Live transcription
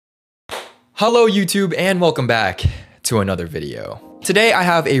Hello YouTube and welcome back to another video. Today I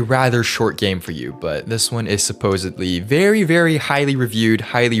have a rather short game for you, but this one is supposedly very highly reviewed,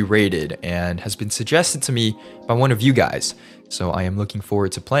 highly rated, and has been suggested to me by one of you guys. So I am looking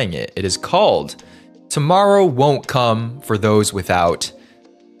forward to playing it. It is called Tomorrow Won't Come for Those Without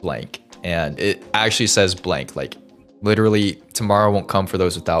blank. And it actually says blank, like literally tomorrow won't come for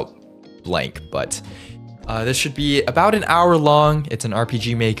those without blank, but this should be about an hour long. It's an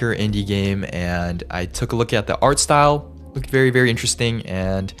RPG Maker indie game, and I took a look at the art style. Looked very interesting,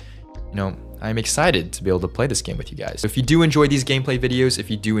 and you know, I'm excited to be able to play this game with you guys. So if you do enjoy these gameplay videos, if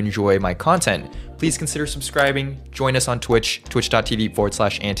you do enjoy my content, please consider subscribing. Join us on Twitch,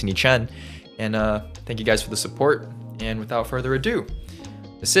 twitch.tv/AnthonyChen. And thank you guys for the support. And without further ado,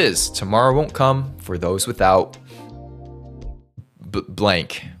 this is Tomorrow Won't Come for Those Without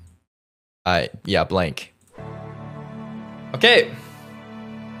blank. Yeah, blank. Okay,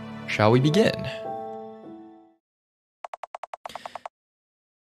 shall we begin?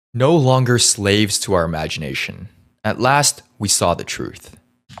 No longer slaves to our imagination. At last, we saw the truth.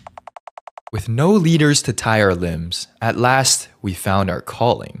 With no leaders to tie our limbs, at last, we found our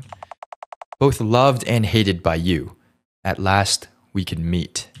calling. Both loved and hated by you, at last, we could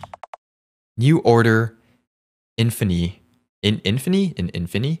meet. New Order, Infinity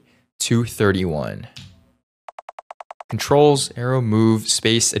 231. Controls, arrow, move,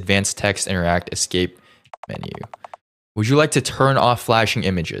 space, advanced text, interact, escape, menu. Would you like to turn off flashing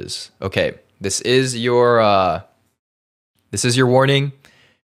images? Okay, this is your warning.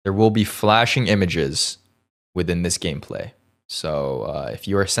 There will be flashing images within this gameplay. So if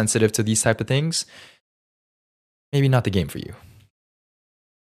you are sensitive to these type of things, maybe not the game for you.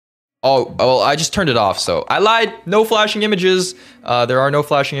 Oh, well, I just turned it off, so I lied. No flashing images. There are no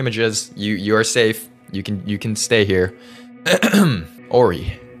flashing images. You are safe. You can stay here.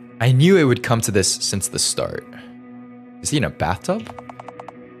 Ori, I knew it would come to this since the start. Is he in a bathtub?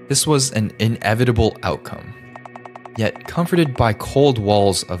 This was an inevitable outcome. Yet, comforted by cold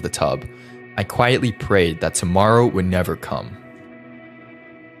walls of the tub, I quietly prayed that tomorrow would never come.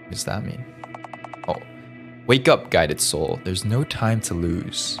 What does that mean? Oh, wake up, guided soul. There's no time to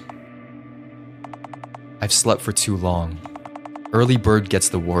lose. I've slept for too long. Early bird gets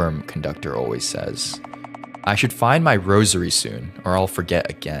the worm, conductor always says. I should find my rosary soon, or I'll forget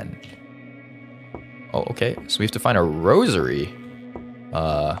again. Oh, okay. So we have to find a rosary.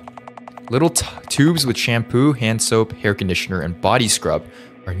 Little tubes with shampoo, hand soap, hair conditioner, and body scrub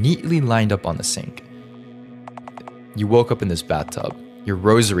are neatly lined up on the sink. You woke up in this bathtub. Your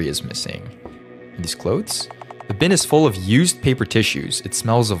rosary is missing. And these clothes? The bin is full of used paper tissues. It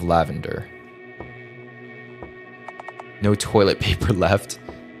smells of lavender. No toilet paper left.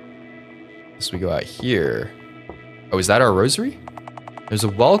 So we go out here. Oh, is that our rosary? There's a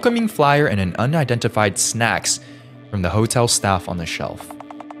welcoming flyer and an unidentified snacks from the hotel staff on the shelf.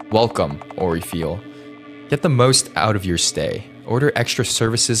 Welcome, Ori Feel. Get the most out of your stay. Order extra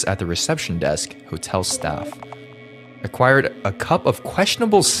services at the reception desk, hotel staff. Acquired a cup of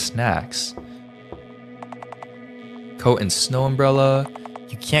questionable snacks. Coat and snow umbrella.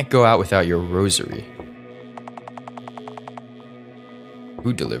 You can't go out without your rosary.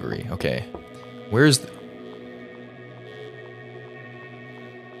 Food delivery, okay. Where's the...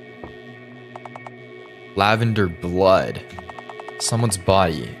 Lavender blood. Someone's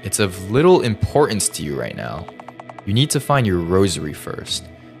body. It's of little importance to you right now. You need to find your rosary first.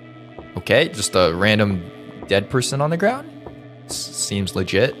 Okay, just a random dead person on the ground? Seems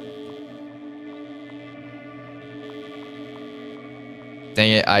legit.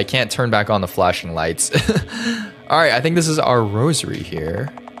 Dang it, I can't turn back on the flashing lights. Alright, I think this is our rosary here.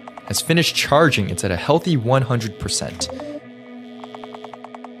 Has finished charging. It's at a healthy 100%.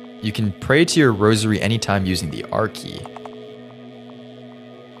 You can pray to your rosary anytime using the R key.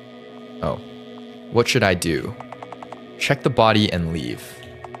 Oh. What should I do? Check the body and leave.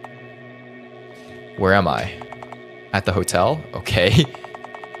 Where am I? At the hotel? Okay.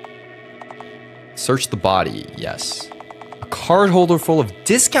 Search the body. Yes. A card holder full of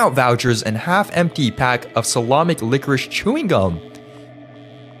discount vouchers and half-empty pack of Salamic licorice chewing gum.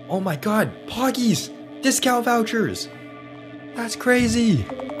 Oh my god, Poggies! Discount vouchers! That's crazy!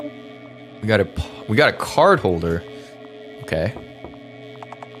 We got a card holder. Okay.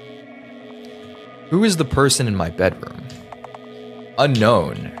 Who is the person in my bedroom?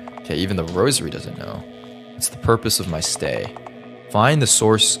 Unknown. Okay, even the rosary doesn't know. It's the purpose of my stay. Find the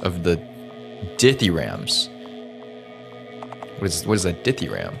source of the dithyrambs. What is a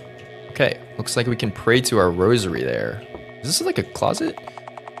dithyramb? Okay, looks like we can pray to our rosary there. Is this like a closet?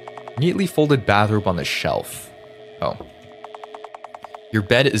 Neatly folded bathrobe on the shelf. Oh. Your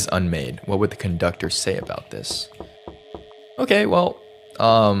bed is unmade. What would the conductor say about this? Okay, well,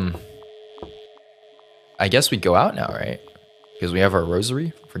 I guess we go out now, right? Because we have our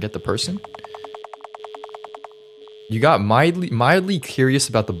rosary. Forget the person. You got mildly curious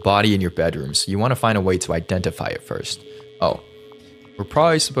about the body in your bedroom, so you want to find a way to identify it first. Oh, we're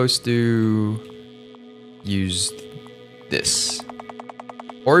probably supposed to use this.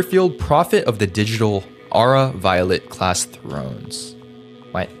 Orfield, Prophet of the Digital Aura Violet Class Thrones.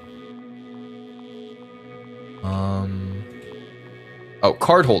 What? Oh,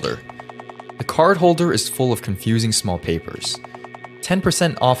 card holder. The card holder is full of confusing small papers.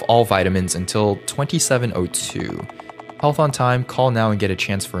 10% off all vitamins until 2702. Health on time, call now and get a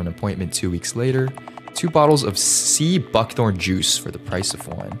chance for an appointment 2 weeks later. 2 bottles of sea buckthorn juice for the price of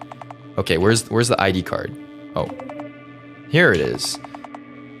 1. Okay, where's the ID card? Oh, here it is.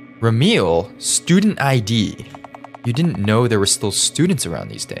 Ramil, student ID. You didn't know there were still students around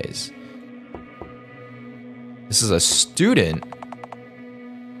these days. This is a student.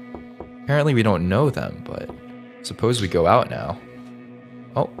 Apparently we don't know them, but suppose we go out now.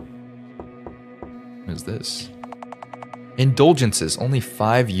 Oh. What is this? Indulgences, only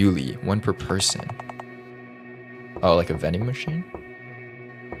 5 Yuli, 1 per person. Oh, like a vending machine?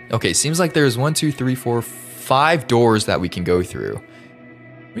 Okay, seems like there's 1, 2, 3, 4, 5 doors that we can go through.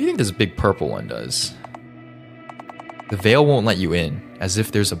 What do you think this big purple one does? The veil won't let you in, as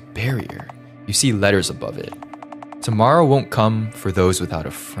if there's a barrier. You see letters above it. Tomorrow won't come for those without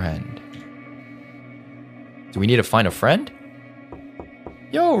a friend. Do we need to find a friend?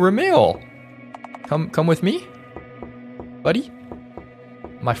 Yo, Ramil! Come with me? Buddy?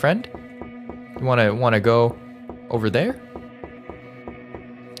 My friend? You wanna go over there?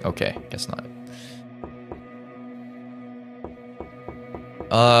 Okay, guess not.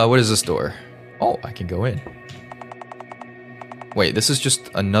 What is this door? Oh, I can go in. Wait, this is just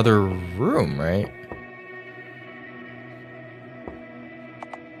another room, right?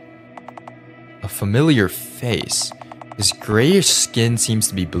 A familiar face. His grayish skin seems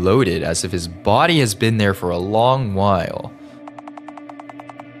to be bloated, as if his body has been there for a long while.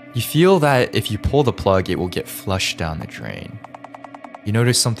 You feel that if you pull the plug, it will get flushed down the drain. You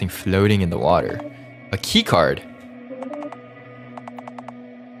notice something floating in the water. A keycard.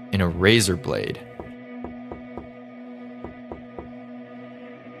 And a razor blade.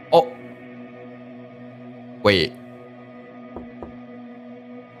 Oh! Wait.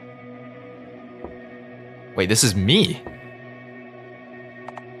 Wait, this is me.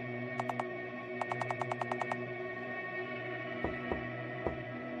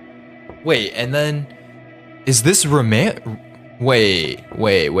 Wait, and then is this Wait.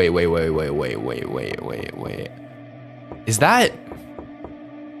 Is that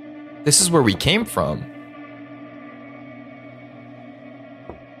this is where we came from?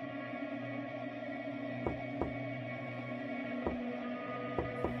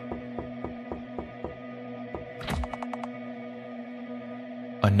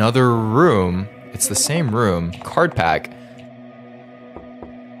 Another room. It's the same room. Card pack.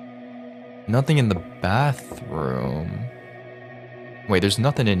 Nothing in the bathroom. Wait, there's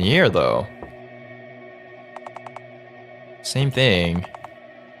nothing in here though. Same thing.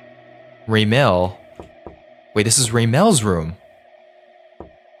 Raymel. Wait, this is Raymel's room.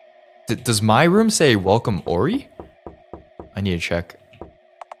 Does my room say welcome Ori? I need to check.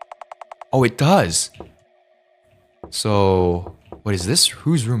 Oh, it does. So, what is this?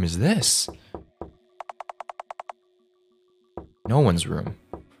 Whose room is this? No one's room.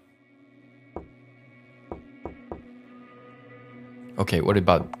 Okay, what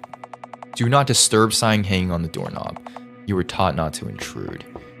about do not disturb sign hanging on the doorknob? You were taught not to intrude.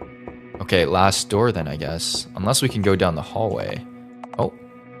 Okay, last door then, I guess. Unless we can go down the hallway. Oh.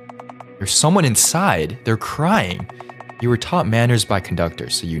 There's someone inside. They're crying. You were taught manners by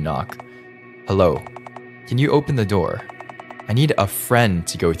conductors, so you knock. Hello. Can you open the door? I need a friend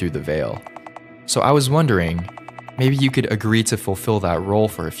to go through the veil. So I was wondering, maybe you could agree to fulfill that role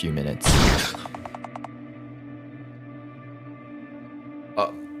for a few minutes.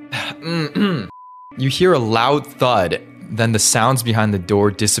 You hear a loud thud, then the sounds behind the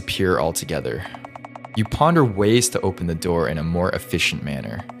door disappear altogether. You ponder ways to open the door in a more efficient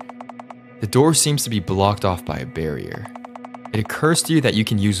manner. The door seems to be blocked off by a barrier. It occurs to you that you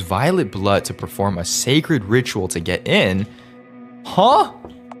can use violet blood to perform a sacred ritual to get in. Huh?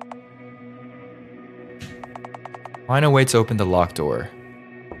 Find a way to open the locked door.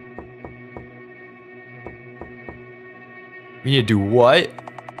 We need to do what?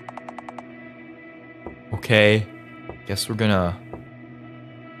 Okay, guess we're gonna...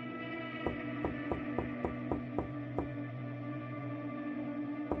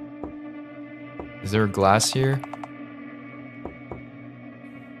 Is there a glass here?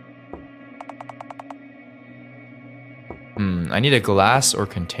 I need a glass or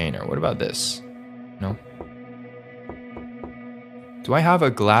container. What about this? No? Do I have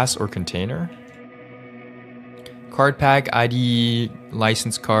a glass or container? Card pack, ID,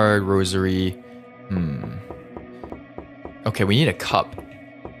 license card, rosary. Okay, we need a cup.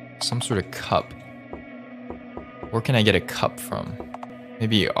 Some sort of cup. Where can I get a cup from?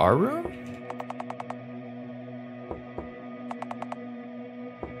 Maybe our room?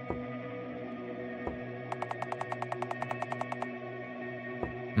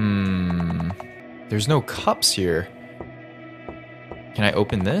 There's no cups here. Can I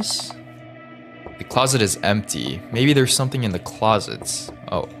open this? The closet is empty. Maybe there's something in the closets.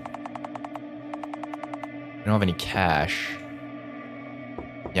 Oh. I don't have any cash.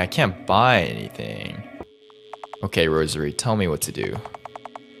 Yeah, I can't buy anything. Okay, Rosary, tell me what to do.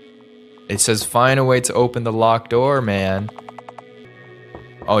 It says find a way to open the locked door, man.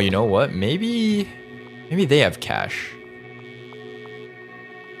 Oh, you know what? Maybe they have cash.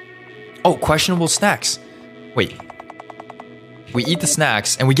 Oh, questionable snacks. Wait. We eat the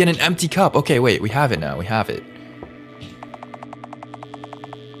snacks and we get an empty cup. Okay, wait, we have it now. We have it.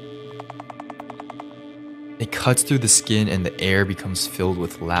 It cuts through the skin and the air becomes filled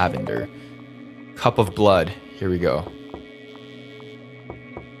with lavender. Cup of blood. Here we go.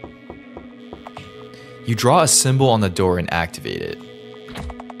 You draw a symbol on the door and activate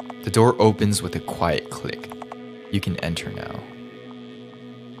it. The door opens with a quiet click. You can enter now.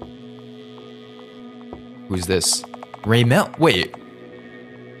 Who's this? Raymel? Wait.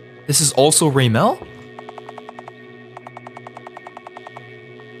 This is also Raymel?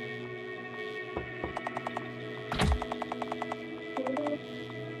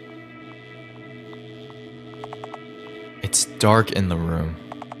 It's dark in the room.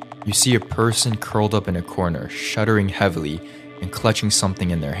 You see a person curled up in a corner, shuddering heavily and clutching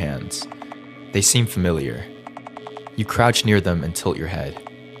something in their hands. They seem familiar. You crouch near them and tilt your head.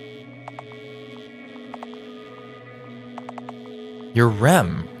 You're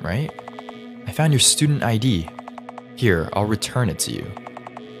Rem, right? I found your student ID. Here, I'll return it to you.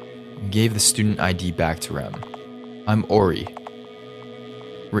 You gave the student ID back to Rem. I'm Ori.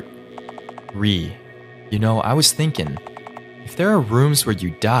 Ree. You know, I was thinking, if there are rooms where you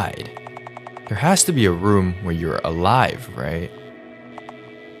died, there has to be a room where you're alive, right?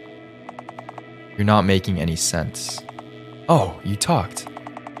 You're not making any sense. Oh, you talked.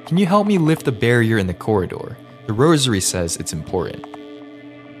 Can you help me lift the barrier in the corridor? The rosary says it's important.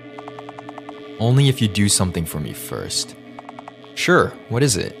 Only if you do something for me first. Sure, what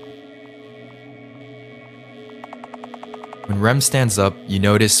is it? When Rem stands up, you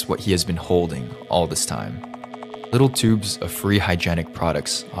notice what he has been holding all this time. Little tubes of free hygienic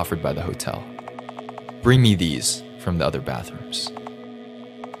products offered by the hotel. Bring me these from the other bathrooms.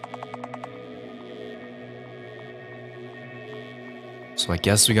 So I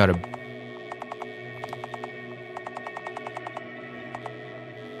guess we gotta...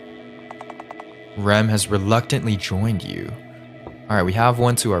 Rem has reluctantly joined you. Alright, we have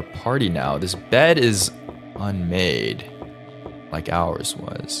one to our party now. This bed is unmade, like ours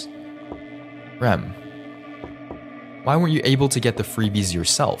was. Rem, why weren't you able to get the freebies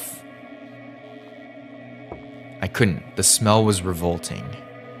yourself? I couldn't. The smell was revolting.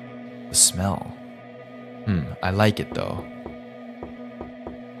 The smell. I like it though.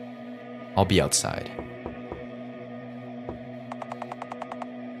 I'll be outside.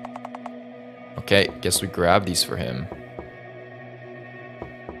 Okay, guess we grab these for him.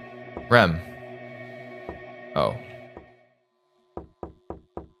 Rem. Oh.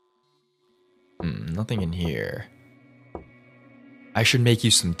 Nothing in here. I should make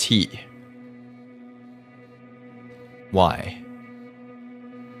you some tea. Why?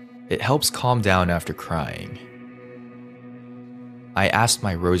 It helps calm down after crying. I asked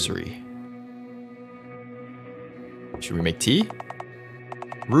my rosary. Should we make tea?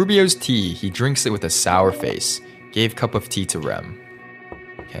 Rubio's tea. He drinks it with a sour face. Gave cup of tea to Rem.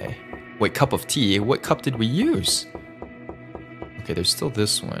 Okay. Wait, cup of tea? What cup did we use? Okay, there's still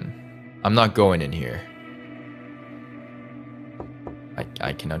this one. I'm not going in here.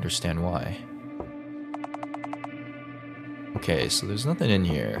 I can understand why. Okay, so there's nothing in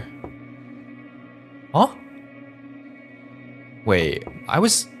here. Huh? Wait, I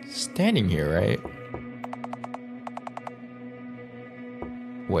was standing here, right?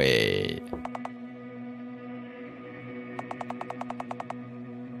 Wait.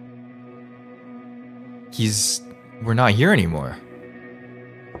 We're not here anymore.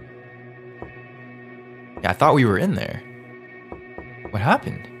 Yeah, I thought we were in there. What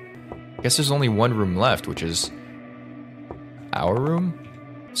happened? I guess there's only one room left, which is our room.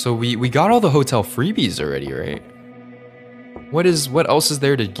 So we got all the hotel freebies already, right? What else is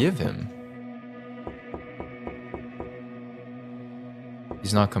there to give him?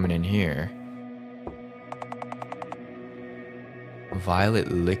 He's not coming in here.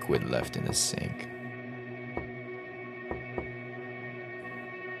 Violet liquid left in the sink.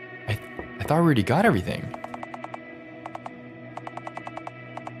 I thought we already got everything.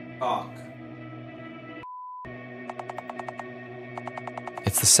 Fuck.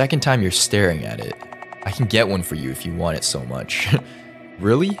 It's the second time you're staring at it. I can get one for you if you want it so much.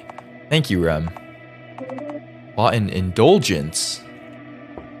 Really? Thank you, Rem. Bought an indulgence.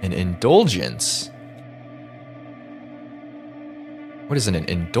 An indulgence? What is an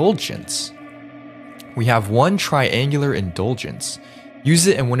indulgence? We have one triangular indulgence. Use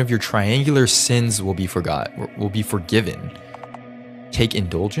it and one of your triangular sins will be forgiven. Take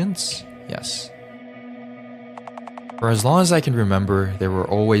indulgence? Yes. For as long as I can remember, there were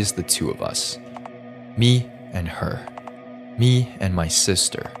always the two of us. Me and her. Me and my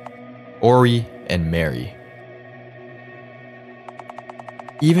sister. Ori and Mary.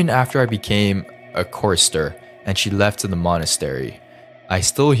 Even after I became a chorister and she left to the monastery, I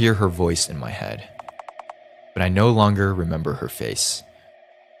still hear her voice in my head. But I no longer remember her face.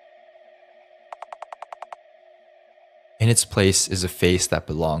 In its place is a face that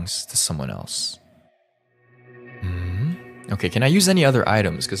belongs to someone else. Okay, can I use any other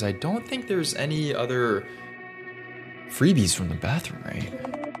items? Because I don't think there's any other freebies from the bathroom,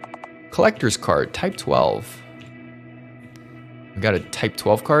 right? Collector's card, type 12. We got a type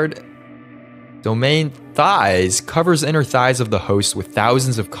 12 card. Domain thighs covers inner thighs of the host with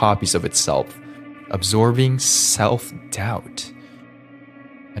thousands of copies of itself, absorbing self-doubt.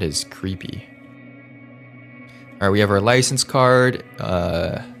 That is creepy. All right, we have our license card.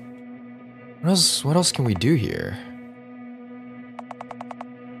 What else can we do here?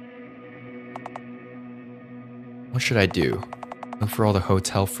 What should I do? Look for all the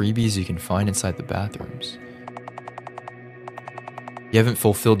hotel freebies you can find inside the bathrooms. You haven't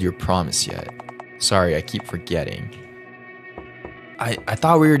fulfilled your promise yet. Sorry, I keep forgetting. I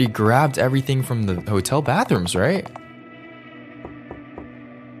thought we already grabbed everything from the hotel bathrooms, right?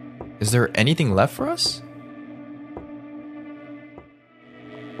 Is there anything left for us?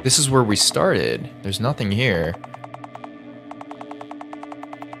 This is where we started. There's nothing here.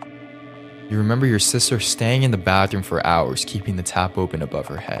 You remember your sister staying in the bathroom for hours, keeping the tap open above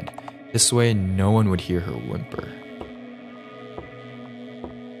her head. This way, no one would hear her whimper.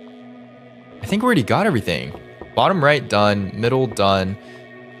 I think we already got everything. Bottom right, done. Middle, done.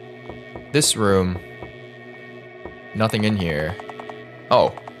 This room. Nothing in here.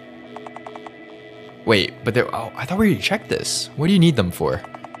 Oh. Wait, but I thought we already checked this. What do you need them for?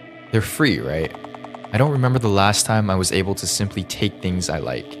 They're free, right? I don't remember the last time I was able to simply take things I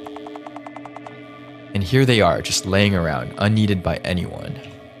like. And here they are, just laying around, unneeded by anyone.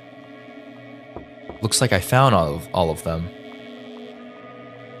 Looks like I found all of them.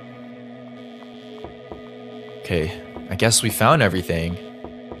 Okay, I guess we found everything.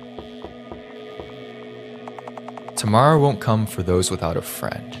 Tomorrow won't come for those without a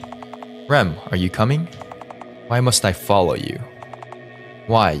friend. Rem, are you coming? Why must I follow you?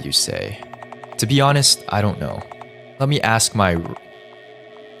 Why, you say? To be honest, I don't know. Let me ask my...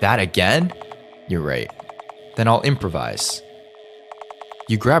 That again? You're right. Then I'll improvise.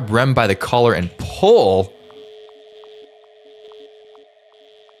 You grab Rem by the collar and pull?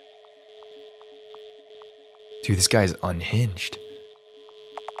 Dude, this guy's unhinged.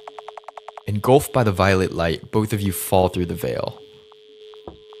 Engulfed by the violet light, both of you fall through the veil.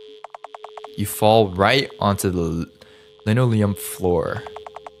 You fall right onto the linoleum floor.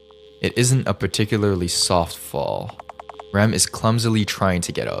 It isn't a particularly soft fall. Rem is clumsily trying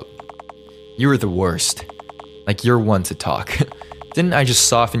to get up. You are the worst. Like you're one to talk. Didn't I just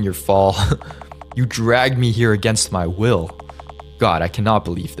soften your fall? You dragged me here against my will. God, I cannot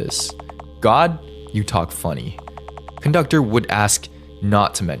believe this. God, you talk funny. Conductor would ask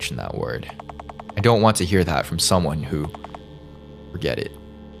not to mention that word. I don't want to hear that from someone who... Forget it.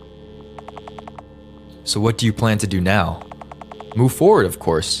 So what do you plan to do now? Move forward, of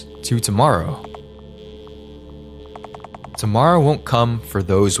course, to tomorrow. Tomorrow won't come for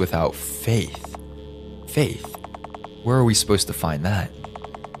those without faith. Faith? Where are we supposed to find that?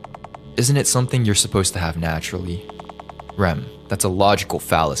 Isn't it something you're supposed to have naturally? Rem, that's a logical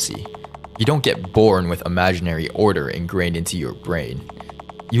fallacy. You don't get born with imaginary order ingrained into your brain.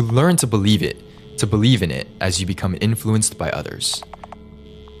 You learn to believe in it as you become influenced by others.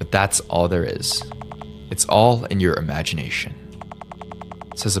 But that's all there is. It's all in your imagination.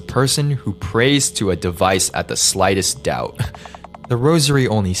 Says a person who prays to a device at the slightest doubt. The rosary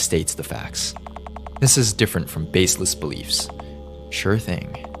only states the facts. This is different from baseless beliefs. Sure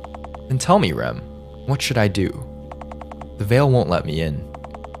thing. Then tell me, Rem, what should I do? The veil won't let me in.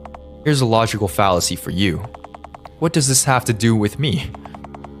 Here's a logical fallacy for you. What does this have to do with me?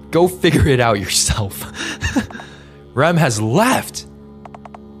 Go figure it out yourself. Rem has left.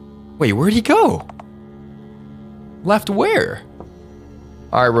 Wait, where'd he go? Left where?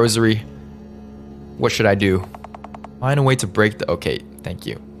 All right, Rosary. What should I do? Find a way to break the... Okay, thank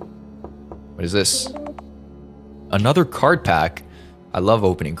you. What is this? Another card pack. I love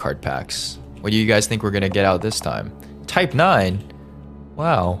opening card packs. What do you guys think we're gonna get out this time? Type 9?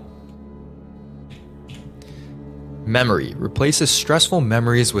 Wow. Memory. Replaces stressful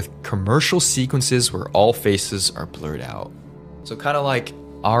memories with commercial sequences where all faces are blurred out. So kind of like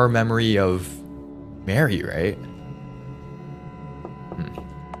our memory of Mary, right?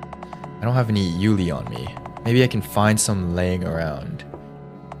 I don't have any Yuli on me. Maybe I can find some laying around.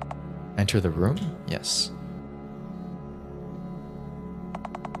 Enter the room? Yes.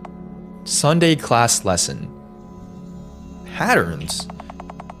 Sunday class lesson. Patterns.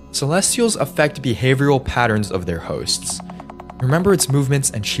 Celestials affect behavioral patterns of their hosts. Remember its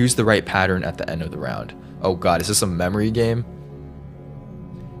movements and choose the right pattern at the end of the round. Oh god, is this a memory game?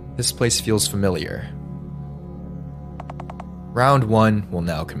 This place feels familiar. Round 1 will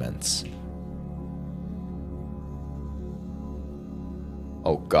now commence.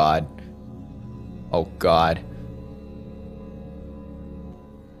 Oh god. Oh god.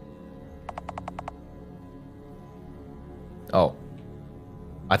 Oh.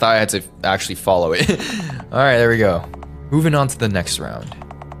 I thought I had to actually follow it. Alright, there we go. Moving on to the next round.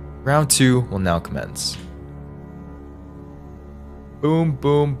 Round 2 will now commence. Boom,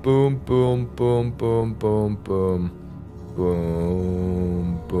 boom, boom, boom, boom, boom, boom, boom.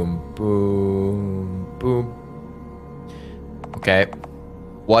 Boom, boom, boom, boom. Okay.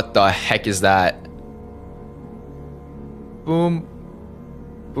 What the heck is that? Boom,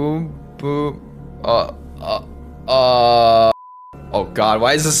 boom, boom. Oh god,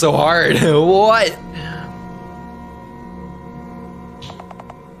 why is this so hard? What?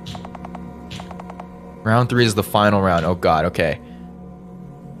 Round 3 is the final round. Oh god, okay.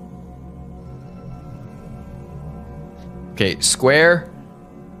 Okay, square.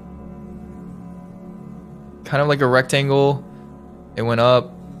 Kind of like a rectangle. It went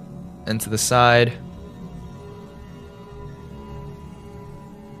up and to the side.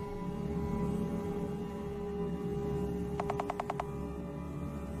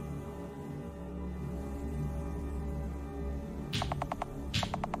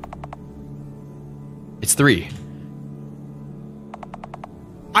 It's 3.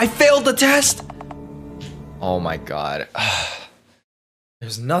 I failed the test! Oh my god.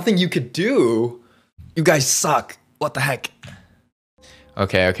 There's nothing you could do. You guys suck. What the heck?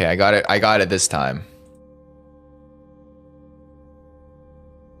 Okay, I got it. I got it this time.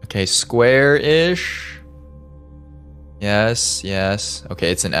 Okay, square-ish. Yes, yes.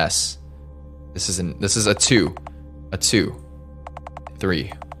 Okay, it's an S. This is a 2. A 2.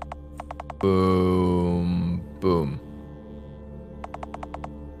 3. Boom, boom.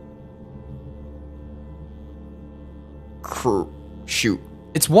 Shoot.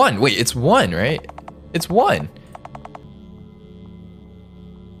 It's 1. Wait, it's 1, right? It's 1.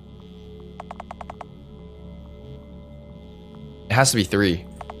 It has to be 3.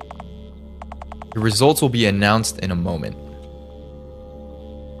 The results will be announced in a moment.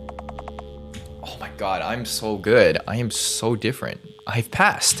 Oh my god, I'm so good. I am so different. I've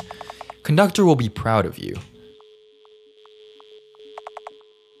passed. Conductor will be proud of you.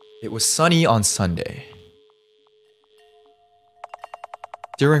 It was sunny on Sunday.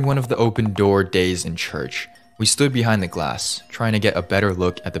 During one of the open door days in church, we stood behind the glass, trying to get a better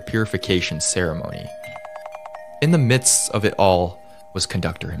look at the purification ceremony. In the midst of it all was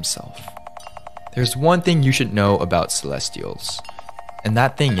Conductor himself. There's one thing you should know about Celestials, and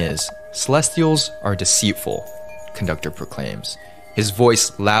that thing is, Celestials are deceitful, Conductor proclaims, his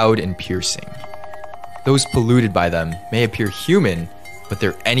voice loud and piercing. Those polluted by them may appear human, but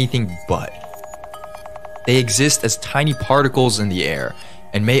they're anything but. They exist as tiny particles in the air,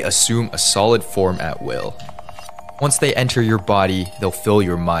 and may assume a solid form at will. Once they enter your body, they'll fill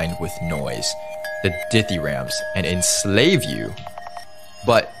your mind with noise, the dithyrambs, and enslave you.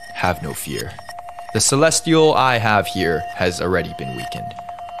 But have no fear. The Celestial I have here has already been weakened.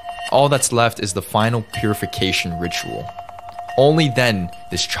 All that's left is the final purification ritual. Only then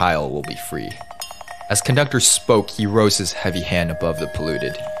this child will be free. As Conductor spoke, he rose his heavy hand above the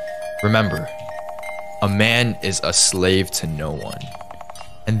polluted. Remember, a man is a slave to no one.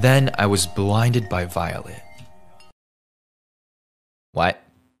 And then I was blinded by Violet. What?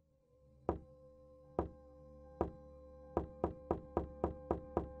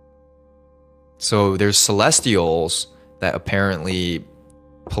 So there's celestials that apparently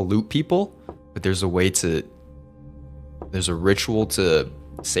pollute people, but there's a ritual to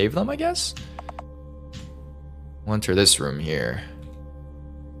save them, I guess? We'll enter this room here.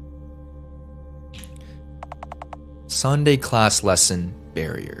 Sunday class lesson,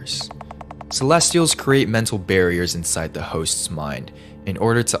 barriers. Celestials create mental barriers inside the host's mind in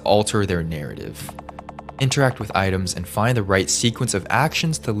order to alter their narrative. Interact with items and find the right sequence of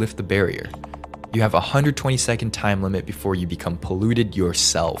actions to lift the barrier. You have a 120-second time limit before you become polluted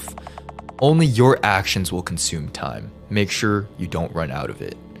yourself. Only your actions will consume time. Make sure you don't run out of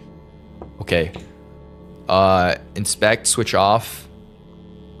it. Okay. Inspect, switch off.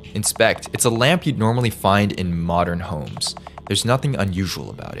 Inspect. It's a lamp you'd normally find in modern homes. There's nothing unusual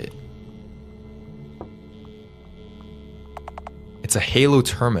about it. It's a halo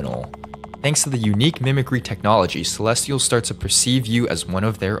terminal. Thanks to the unique mimicry technology, Celestials start to perceive you as one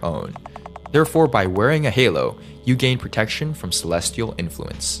of their own. Therefore, by wearing a halo, you gain protection from celestial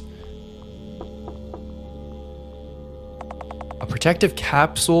influence. A protective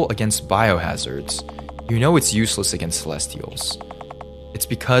capsule against biohazards. You know it's useless against celestials. It's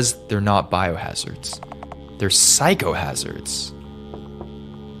because they're not biohazards. They're psychohazards.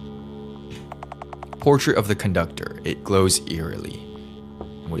 Portrait of the conductor. It glows eerily.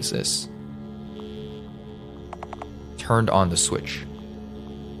 What is this? Turned on the switch.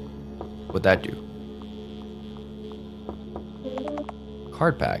 What'd that do?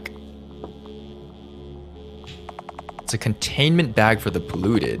 Card pack. It's a containment bag for the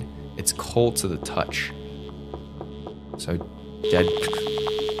polluted. It's cold to the touch. So, dead.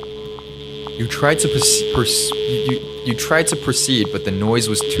 You tried to proceed, but the noise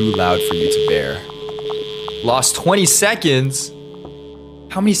was too loud for you to bear. Lost 20 seconds?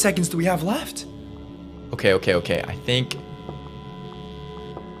 How many seconds do we have left? Okay. I think...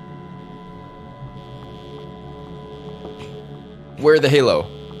 Wear the halo.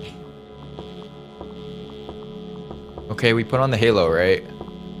 Okay, we put on the halo, right?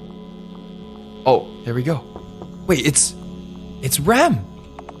 Oh, there we go. Wait, it's Rem.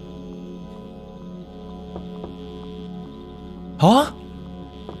 Huh?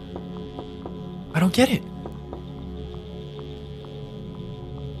 I don't get it.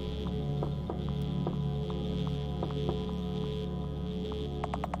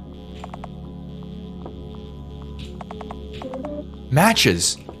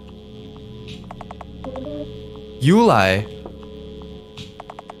 Matches. Yulai.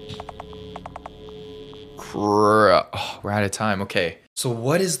 Oh, we're out of time. Okay. So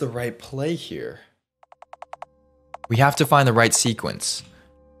what is the right play here? We have to find the right sequence.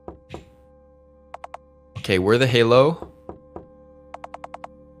 Okay, we're the halo.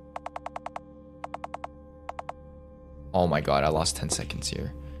 Oh my god, I lost 10 seconds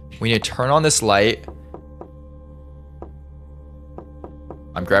here. We need to turn on this light.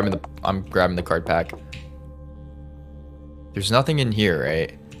 I'm grabbing the card pack. There's nothing in here,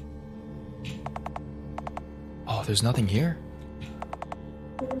 right? Oh, there's nothing here.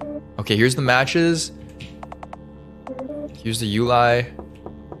 Okay, here's the matches. Here's the Yulai.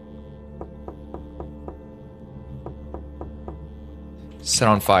 Set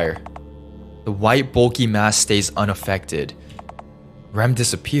on fire. The white bulky mass stays unaffected. Rem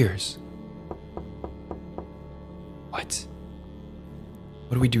disappears. What?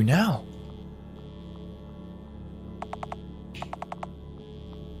 What do we do now?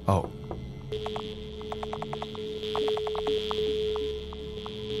 Oh.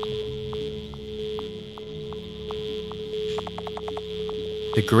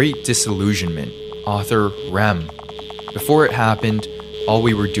 The Great Disillusionment, author Rem. Before it happened, all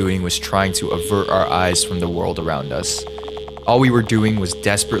we were doing was trying to avert our eyes from the world around us. All we were doing was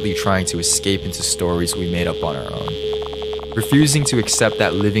desperately trying to escape into stories we made up on our own. Refusing to accept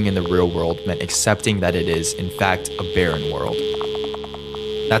that living in the real world meant accepting that it is, in fact, a barren world.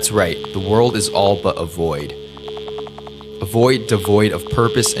 That's right, the world is all but a void. A void devoid of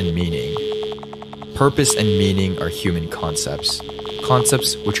purpose and meaning. Purpose and meaning are human concepts.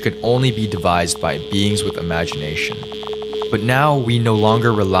 Concepts which could only be devised by beings with imagination. But now we no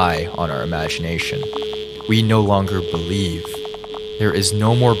longer rely on our imagination. We no longer believe. There is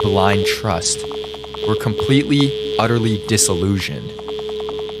no more blind trust. We're completely, utterly disillusioned.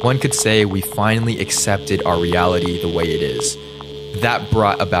 One could say we finally accepted our reality the way it is. That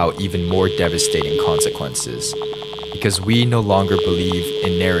brought about even more devastating consequences. Because we no longer believe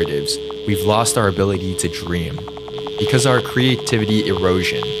in narratives, we've lost our ability to dream. Because of our creativity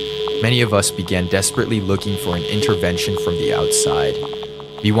erosion, many of us began desperately looking for an intervention from the outside.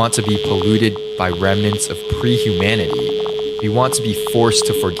 We want to be polluted by remnants of pre-humanity. We want to be forced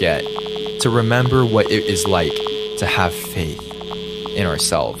to forget, to remember what it is like to have faith in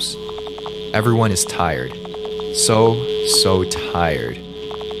ourselves. Everyone is tired. So tired.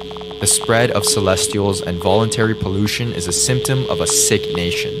 The spread of celestials and voluntary pollution is a symptom of a sick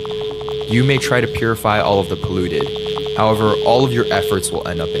nation. You may try to purify all of the polluted. However, all of your efforts will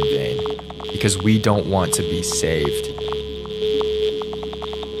end up in vain, because we don't want to be saved.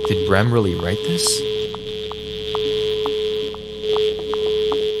 Did Rem really write this?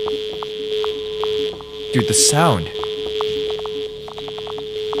 Dude, the sound.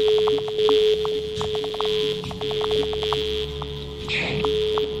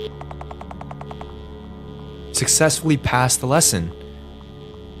 Successfully passed the lesson.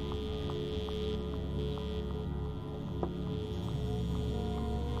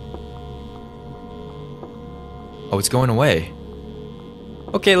 Oh, it's going away.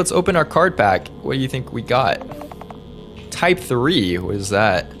 Okay, let's open our card pack. What do you think we got? Type 3, what is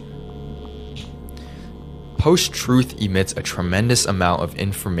that? Post-truth emits a tremendous amount of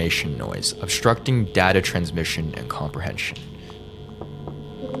information noise, obstructing data transmission and comprehension.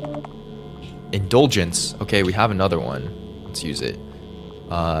 Indulgence. Okay, we have another one. Let's use it.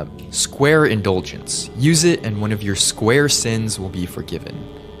 Square indulgence. Use it and one of your square sins will be forgiven.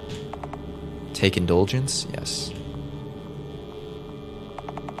 Take indulgence? Yes.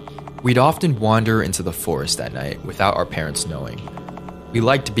 We'd often wander into the forest at night without our parents knowing. We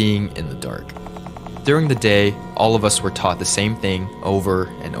liked being in the dark. During the day, all of us were taught the same thing over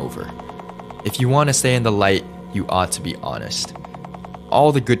and over. If you want to stay in the light, you ought to be honest.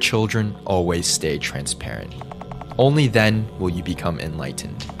 All the good children always stay transparent. Only then will you become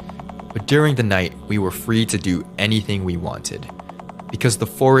enlightened. But during the night, we were free to do anything we wanted, because the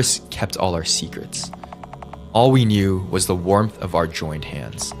forest kept all our secrets. All we knew was the warmth of our joined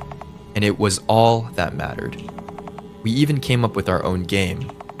hands, and it was all that mattered. We even came up with our own game.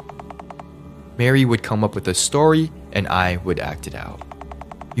 Mary would come up with a story, and I would act it out.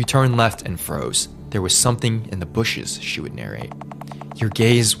 You turned left and froze. There was something in the bushes, she would narrate. Your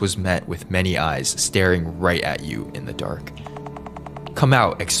gaze was met with many eyes staring right at you in the dark. Come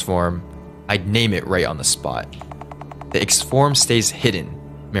out, X-Form. I'd name it right on the spot. The X-Form stays hidden,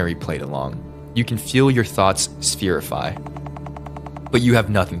 Mary played along. You can feel your thoughts spherify. But you have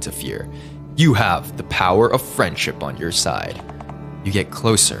nothing to fear. You have the power of friendship on your side. You get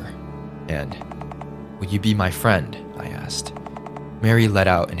closer, and will you be my friend? I asked. Mary let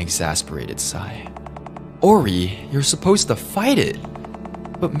out an exasperated sigh. Ori, you're supposed to fight it.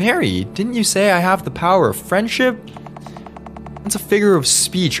 But Mary, didn't you say I have the power of friendship? It's a figure of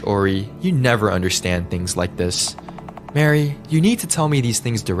speech, Ori. You never understand things like this. Mary, you need to tell me these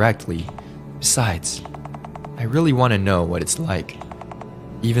things directly. Besides, I really want to know what it's like.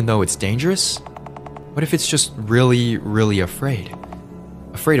 Even though it's dangerous? What if it's just really, really afraid?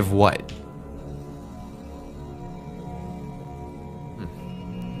 Afraid of what?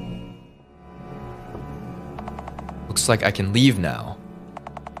 Looks like I can leave now.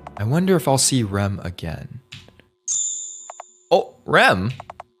 I wonder if I'll see Rem again. Oh, Rem,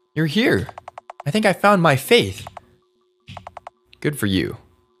 you're here. I think I found my faith. Good for you.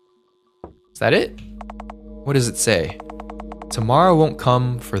 Is that it? What does it say? Tomorrow won't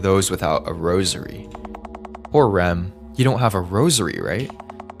come for those without a rosary. Poor Rem, you don't have a rosary, right?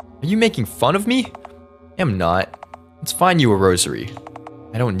 Are you making fun of me? I'm not. Let's find you a rosary.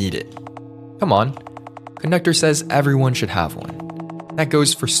 I don't need it. Come on. Conductor says everyone should have one. That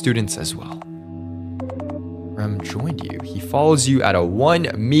goes for students as well. Rem joined you. He follows you at a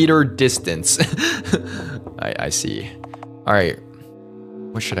 1 meter distance. I see. All right.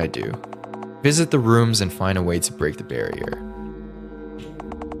 What should I do? Visit the rooms and find a way to break the barrier.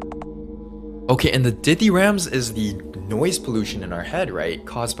 Okay, and the dithyrambs is the noise pollution in our head, right?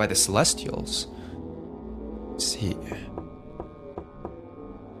 Caused by the celestials. Let's see.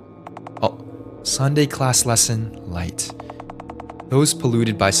 Oh, Sunday class lesson, light. Those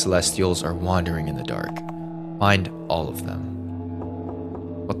polluted by celestials are wandering in the dark. Find all of them.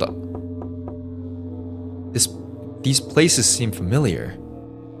 What the? These places seem familiar.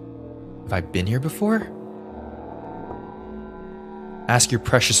 Have I been here before? Ask your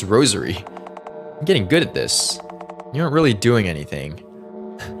precious rosary. I'm getting good at this. You aren't really doing anything.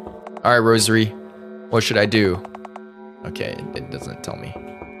 Alright, rosary. What should I do? Okay, it doesn't tell me.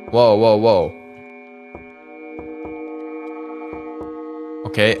 Whoa, whoa, whoa.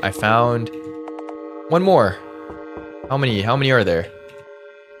 Okay, I found one more. How many are there?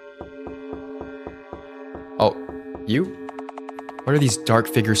 Oh, You? What are these dark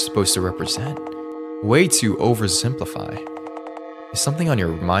figures supposed to represent? Way too oversimplify. Is something on your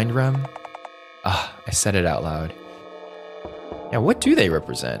mind, Rem? Ah, I said it out loud. Yeah, what do they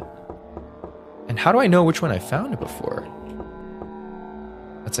represent? And how do I know which one I found before?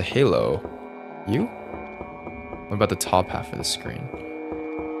 That's a halo. You? What about the top half of the screen?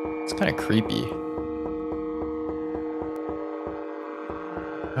 It's kind of creepy.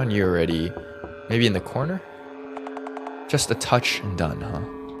 Found you already. Maybe in the corner? Just a touch and done, huh?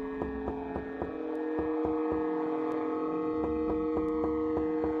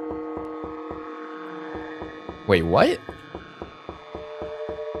 Wait, what?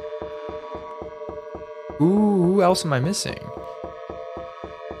 Ooh, who else am I missing?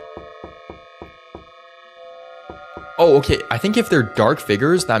 Oh, okay. I think if they're dark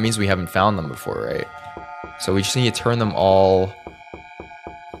figures, that means we haven't found them before, right? So we just need to turn them all...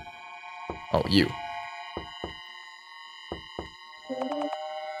 Oh, you.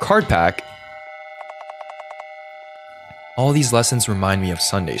 Card pack. All these lessons remind me of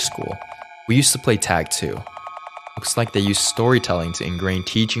Sunday school. We used to play tag too. Looks like they use storytelling to ingrain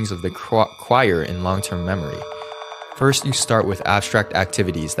teachings of the choir in long-term memory. First, you start with abstract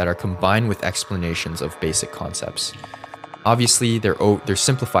activities that are combined with explanations of basic concepts. Obviously, they're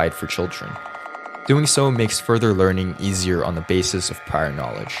simplified for children. Doing so makes further learning easier on the basis of prior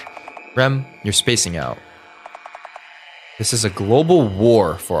knowledge. Rem, you're spacing out. This is a global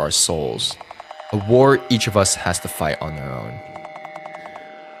war for our souls. A war each of us has to fight on their own.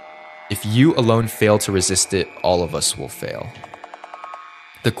 If you alone fail to resist it, all of us will fail.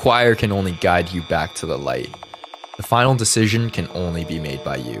 The choir can only guide you back to the light. The final decision can only be made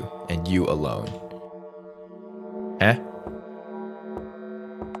by you, and you alone. Eh?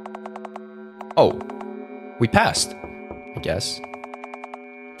 Oh, we passed, I guess.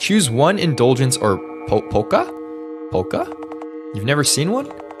 Choose one indulgence or polka? Polka? You've never seen one?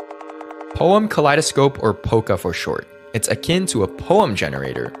 Poem Kaleidoscope, or polka for short. It's akin to a poem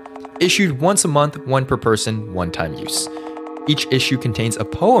generator. Issued once a month, one per person, one-time use. Each issue contains a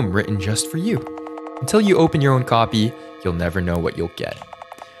poem written just for you. Until you open your own copy, you'll never know what you'll get.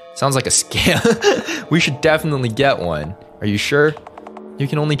 Sounds like a scam. We should definitely get one. Are you sure? You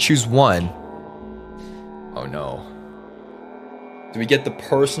can only choose one. Oh no. Do we get the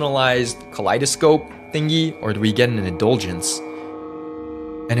personalized kaleidoscope thingy, or do we get an indulgence?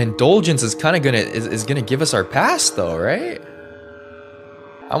 An indulgence is kind of gonna give us our pass though, right?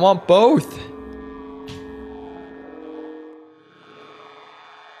 I want both.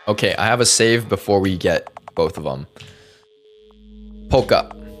 Okay, I have a save before we get both of them. Polka.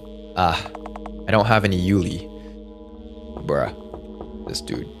 Ah, I don't have any Yuli. Bruh, this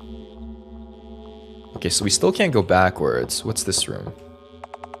dude. Okay, so we still can't go backwards. What's this room?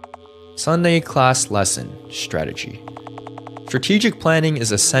 Sunday class lesson, strategy. Strategic planning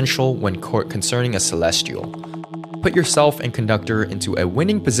is essential when concerning a celestial. Put yourself and conductor into a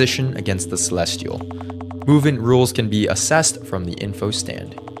winning position against the celestial. Movement rules can be assessed from the info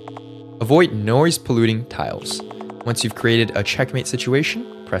stand. Avoid noise-polluting tiles. Once you've created a checkmate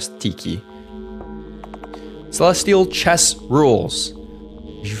situation, press the T key. Celestial chess rules.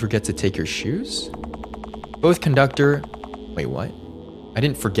 Did you forget to take your shoes? Both conductor... Wait, what? I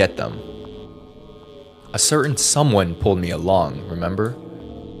didn't forget them. A certain someone pulled me along, remember?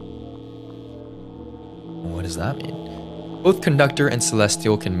 What does that mean? Both conductor and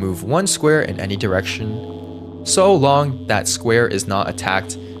celestial can move one square in any direction, so long that square is not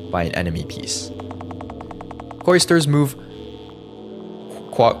attacked by an enemy piece. Choristers move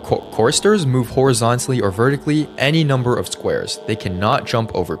horizontally or vertically any number of squares. They cannot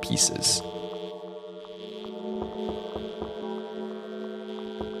jump over pieces.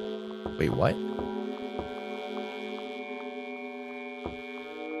 Wait, what?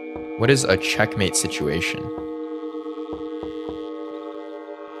 What is a checkmate situation?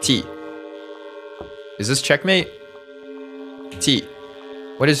 T. Is this checkmate? T.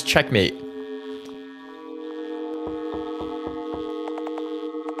 What is checkmate?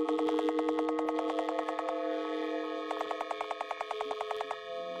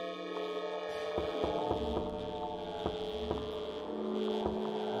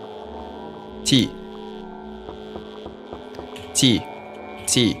 T. T.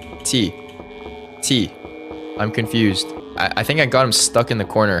 T. T. T. I'm confused. I think I got him stuck in the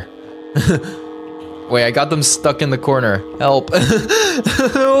corner. Wait, I got them stuck in the corner. Help.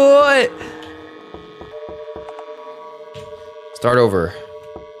 What? Start over.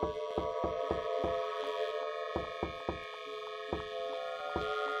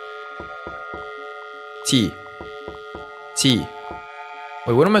 T. T.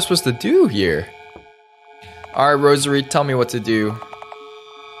 Wait, what am I supposed to do here? Alright, Rosary, tell me what to do.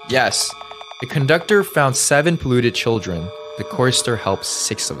 Yes. The conductor found 7 polluted children. The chorister helps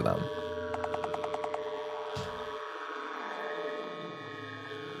 6 of them.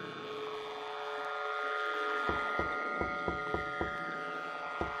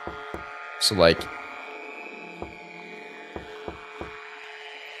 So, like...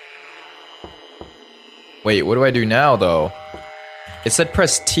 Wait, what do I do now, though? It said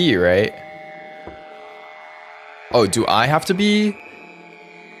press T, right? Oh, do I have to be...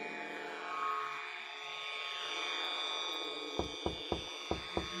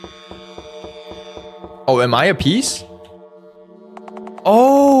 Oh, am I a piece?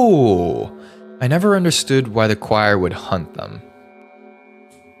 Oh! I never understood why the choir would hunt them.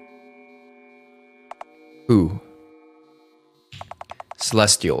 Who?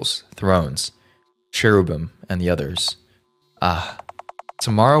 Celestials, thrones, cherubim, and the others. Ah,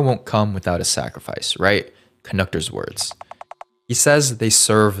 tomorrow won't come without a sacrifice, right? Conductor's words. He says they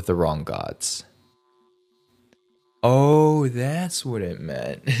serve the wrong gods. Oh, that's what it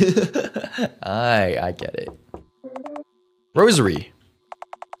meant. I get it. Rosary.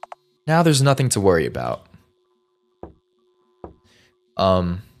 Now there's nothing to worry about.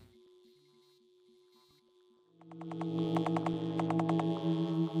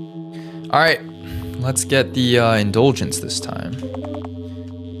 Alright, let's get the indulgence this time.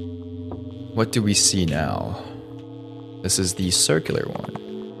 What do we see now? This is the circular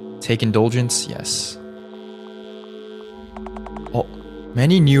one. Take indulgence, yes. Oh,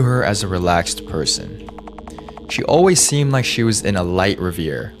 many knew her as a relaxed person. She always seemed like she was in a light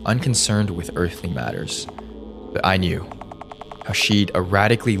revere, unconcerned with earthly matters. But I knew how she'd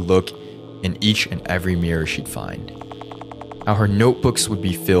erratically look in each and every mirror she'd find. How her notebooks would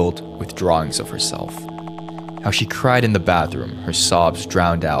be filled with drawings of herself. How she cried in the bathroom, her sobs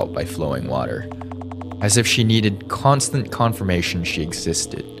drowned out by flowing water. As if she needed constant confirmation she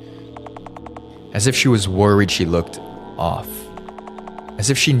existed. As if she was worried she looked off. As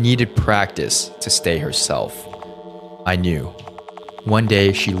if she needed practice to stay herself. I knew. One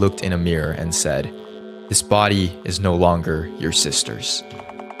day she looked in a mirror and said, "This body is no longer your sister's.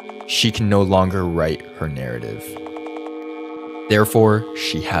 She can no longer write her narrative. Therefore,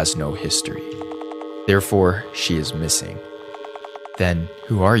 she has no history. Therefore, she is missing." "Then,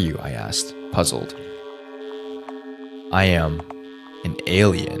 who are you?" I asked, puzzled. "I am an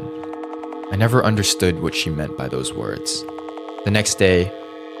alien." I never understood what she meant by those words. The next day,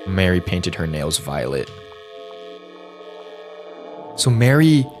 Mary painted her nails violet. So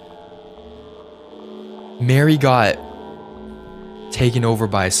Mary got taken over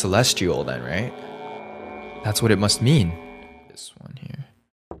by a celestial then, right? That's what it must mean. This one here.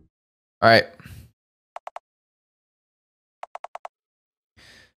 All right.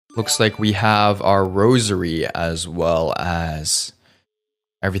 Looks like we have our rosary as well as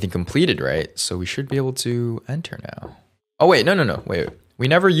everything completed, right? So we should be able to enter now. Oh, wait, no. Wait. We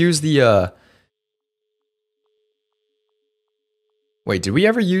never used the, Wait, did we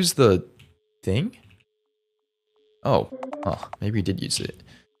ever use the thing? Oh, maybe we did use it.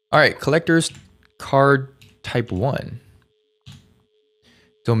 All right, collector's card type 1.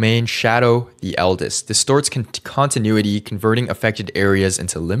 Domain Shadow the Eldest. Distorts continuity, converting affected areas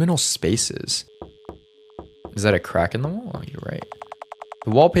into liminal spaces. Is that a crack in the wall? Oh, you're right.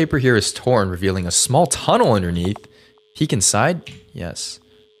 The wallpaper here is torn, revealing a small tunnel underneath. Peek inside? Yes.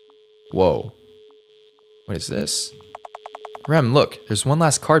 Whoa. What is this? Rem, look, there's one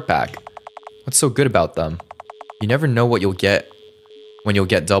last card pack. What's so good about them? You never know what you'll get when you'll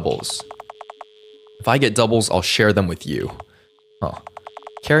get doubles. If I get doubles, I'll share them with you. Huh.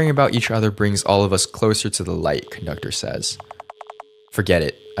 Caring about each other brings all of us closer to the light, Conductor says. Forget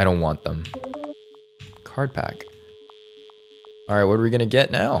it. I don't want them. Card pack. Alright, what are we gonna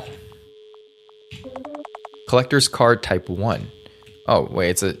get now? Collector's card type 1. Oh,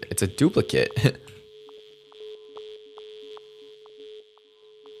 wait, it's a duplicate.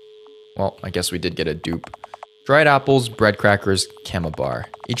 Well, I guess we did get a dupe. Dried apples, bread crackers, Kama bar.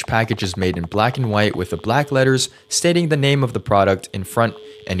 Each package is made in black and white with the black letters stating the name of the product in front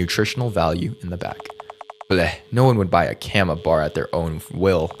and nutritional value in the back. Bleh, no one would buy a Kama bar at their own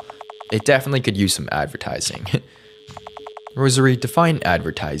will. It definitely could use some advertising. Rosary, define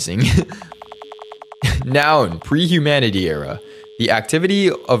advertising. Noun, pre-humanity era. The activity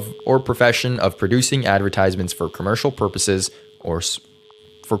of or profession of producing advertisements for commercial purposes or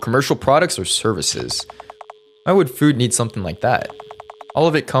for commercial products or services. Why would food need something like that? All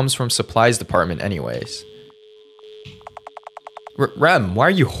of it comes from supplies department anyways. Rem, why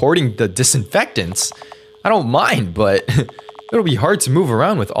are you hoarding the disinfectants? I don't mind, but it'll be hard to move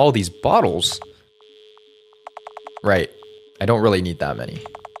around with all these bottles. Right. I don't really need that many.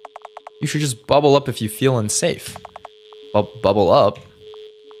 You should just bubble up if you feel unsafe. Bubble up?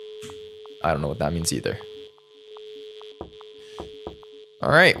 I don't know what that means either.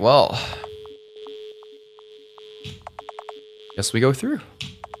 Alright, well. Guess we go through.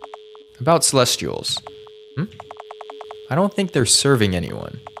 About Celestials. I don't think they're serving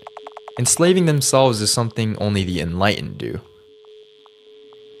anyone. Enslaving themselves is something only the enlightened do.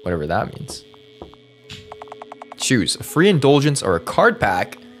 Whatever that means. Choose a free indulgence or a card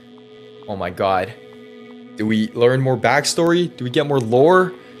pack. Oh my god. Do we learn more backstory? Do we get more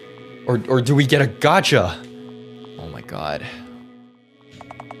lore? Or do we get a gacha? Oh my god.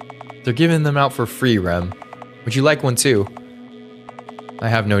 They're giving them out for free, Rem. Would you like one too? I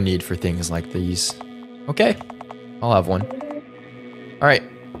have no need for things like these. Okay, I'll have one. Alright.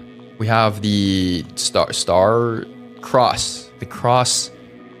 We have the star cross. The cross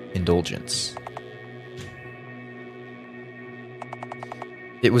indulgence.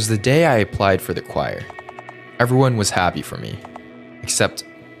 It was the day I applied for the choir. Everyone was happy for me, except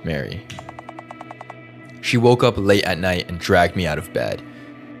Mary. She woke up late at night and dragged me out of bed.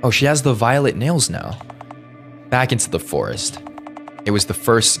 Oh, she has the violet nails now. Back into the forest. It was the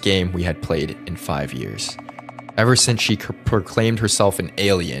first game we had played in 5 years. Ever since she proclaimed herself an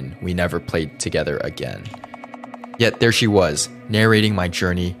alien, we never played together again. Yet there she was, narrating my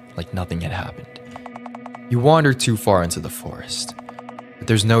journey like nothing had happened. You wandered too far into the forest, but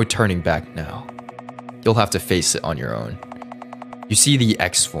there's no turning back now. You'll have to face it on your own. You see the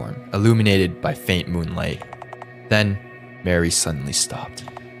X form, illuminated by faint moonlight. Then, Mary suddenly stopped.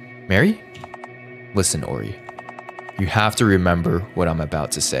 Mary? Listen, Ori. You have to remember what I'm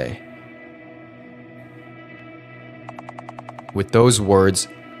about to say. With those words,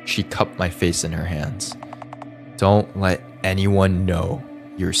 she cupped my face in her hands. Don't let anyone know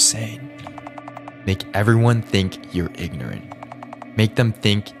you're sane. Make everyone think you're ignorant. Make them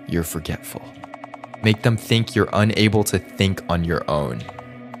think you're forgetful. Make them think you're unable to think on your own.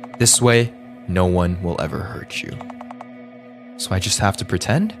 This way, no one will ever hurt you. So I just have to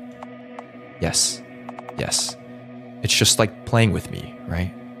pretend? Yes. Yes. It's just like playing with me,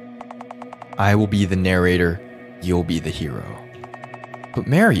 right? I will be the narrator, you'll be the hero. But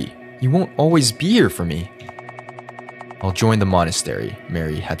Mary, you won't always be here for me. I'll join the monastery,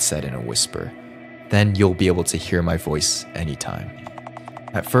 Mary had said in a whisper. Then you'll be able to hear my voice anytime.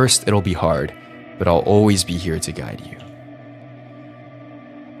 At first, it'll be hard, but I'll always be here to guide you.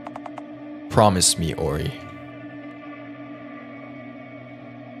 Promise me, Ori.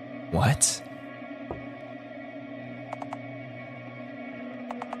 What?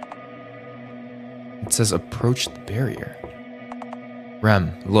 It says approach the barrier.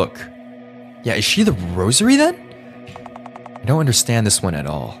 Rem, look. Yeah, is she the Rosary then? I don't understand this one at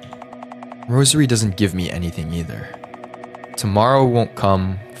all. Rosary doesn't give me anything either. Tomorrow won't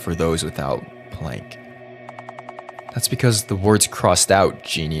come for those without blank. That's because the word's crossed out,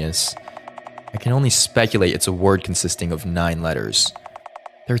 genius. I can only speculate it's a word consisting of 9 letters.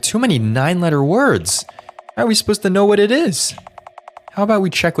 There are too many 9-letter words. How are we supposed to know what it is? How about we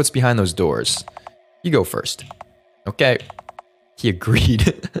check what's behind those doors? You go first. Okay. He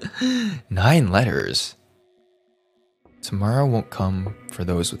agreed. 9 letters. Tomorrow won't come for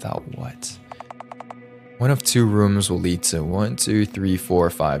those without what? One of 2 rooms will lead to 1, 2, 3, 4,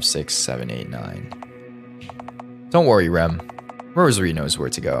 5, 6, 7, 8, 9. Don't worry, Rem. Rosary knows where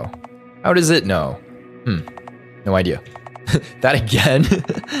to go. How does it know? No idea. That again?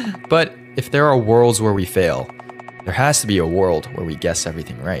 But if there are worlds where we fail, there has to be a world where we guess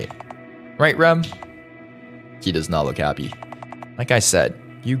everything right. Right, Rem? He does not look happy. Like I said,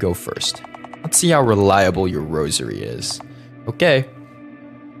 you go first. Let's see how reliable your rosary is. Okay.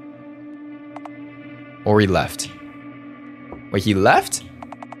 Ori left. Wait, he left?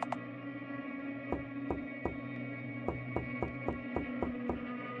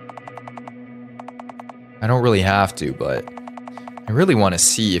 I don't really have to, but I really want to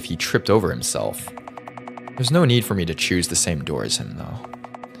see if he tripped over himself. There's no need for me to choose the same door as him, though.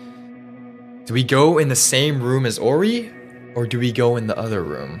 Do we go in the same room as Ori? Or do we go in the other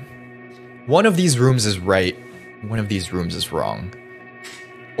room? One of these rooms is right. One of these rooms is wrong.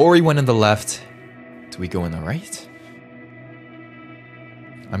 Ori went in the left. Do we go in the right?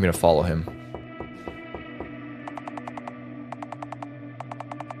 I'm gonna follow him.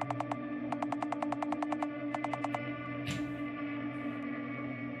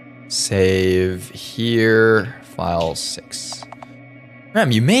 Save here. File 6.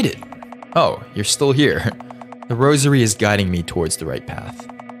 Rem, you made it. Oh, you're still here. The rosary is guiding me towards the right path.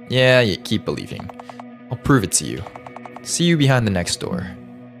 Yeah, you keep believing. I'll prove it to you. See you behind the next door.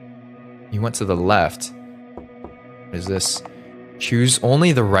 You went to the left. What is this? Choose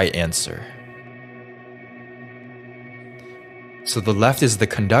only the right answer. So the left is the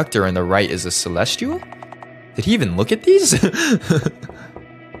conductor and the right is a celestial? Did he even look at these?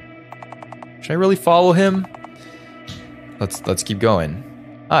 Should I really follow him? Let's keep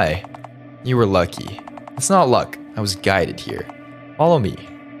going. Hi. You were lucky. It's not luck. I was guided here. Follow me.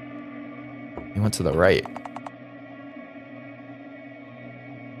 He went to the right.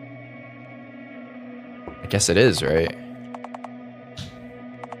 I guess it is, right?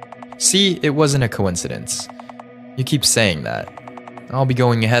 See, it wasn't a coincidence. You keep saying that. I'll be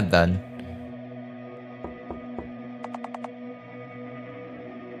going ahead then.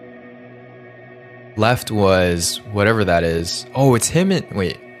 Left was whatever that is. Oh, it's him and...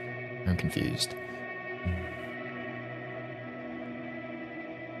 Wait. I'm confused.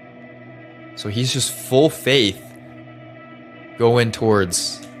 So he's just full faith going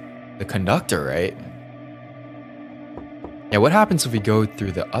towards the conductor, right? Yeah, what happens if we go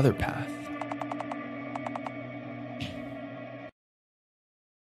through the other path?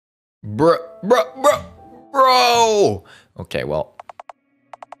 Bro! Okay, well.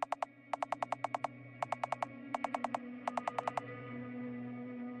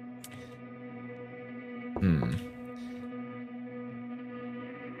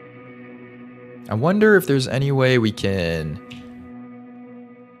 I wonder if there's any way we can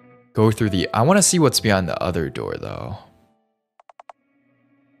go through the... I want to see what's behind the other door, though.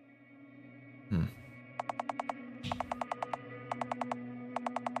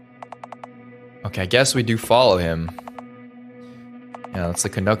 Okay, I guess we do follow him. Yeah, that's the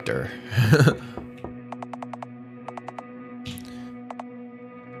conductor.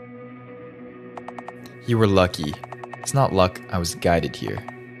 You were lucky. It's not luck, I was guided here.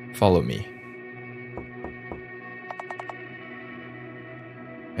 Follow me.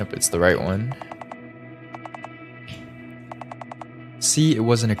 Yep, it's the right one. See, it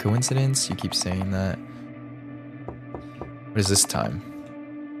wasn't a coincidence. You keep saying that. What is this time?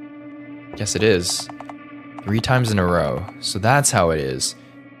 Guess it is. 3 times in a row. So that's how it is.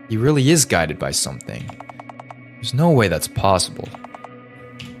 He really is guided by something. There's no way that's possible.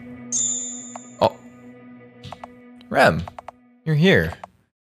 Oh. Rem, you're here.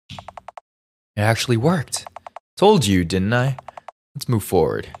 It actually worked. Told you, didn't I? Let's move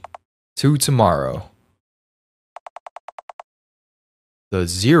forward. To tomorrow. The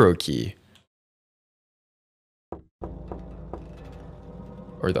 0 key.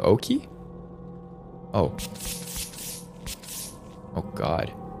 Or the O key? Oh. Oh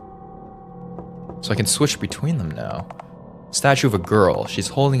god. So I can switch between them now. Statue of a girl. She's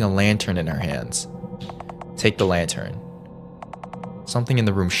holding a lantern in her hands. Take the lantern. Something in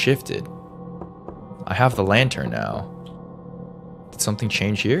the room shifted. I have the lantern now. Did something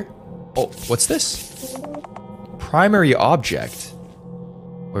change here? Oh, what's this? Primary object.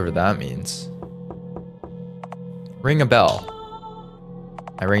 Whatever that means. Ring a bell.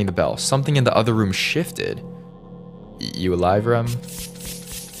 I rang the bell. Something in the other room shifted. You alive, Rem?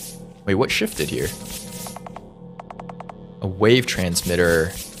 Wait, what shifted here? A wave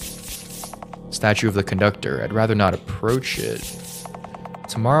transmitter. Statue of the conductor. I'd rather not approach it.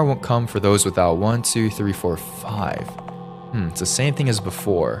 Tomorrow won't come for those without 1, 2, 3, 4, 5. It's the same thing as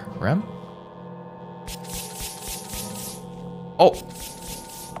before. Rem? Oh!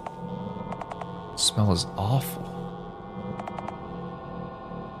 Smell is awful.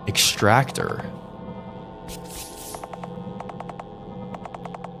 Extractor.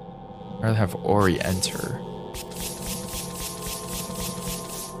 I'd rather have Ori enter.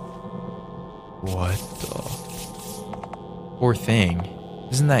 What the? Poor thing.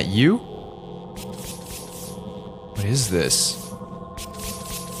 Isn't that you? What is this?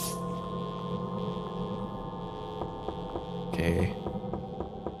 Okay.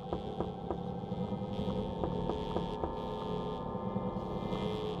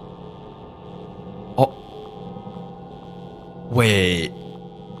 Oh. Wait.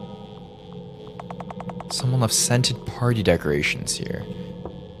 Someone left scented party decorations here.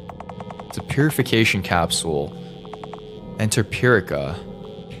 It's a purification capsule. Enter Purica.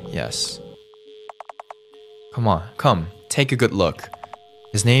 Yes. Come on, come, take a good look.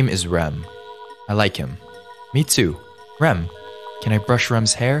 His name is Rem. I like him. Me too. Rem, can I brush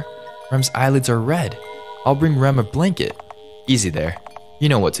Rem's hair? Rem's eyelids are red. I'll bring Rem a blanket. Easy there. You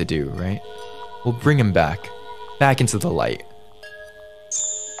know what to do, right? We'll bring him back. Back into the light.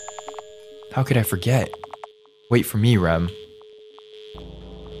 How could I forget? Wait for me, Rem.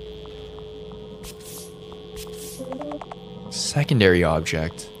 Secondary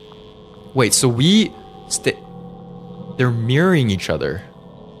object. Wait, so they're mirroring each other.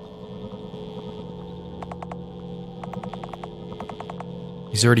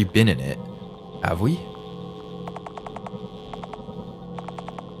 He's already been in it. Have we?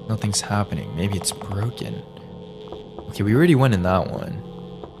 Nothing's happening. Maybe it's broken. Okay, we already went in that one.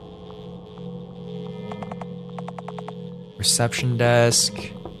 Reception desk.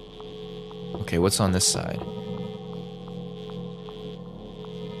 Okay, what's on this side?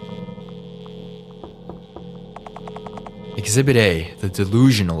 Exhibit A, the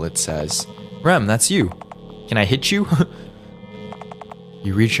delusional, it says. Rem, that's you. Can I hit you?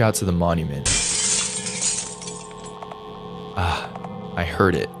 You reach out to the monument. Ah, I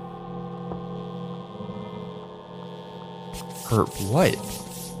heard it. Hurt what?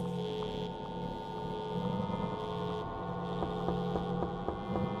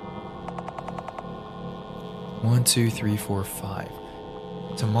 One, two, three, four, five.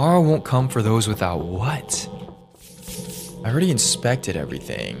 Tomorrow won't come for those without what? I already inspected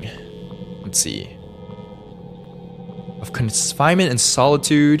everything. Let's see. Of confinement and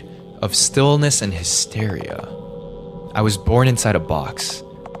solitude, of stillness and hysteria. I was born inside a box,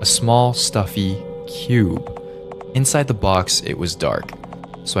 a small, stuffy cube. Inside the box, it was dark,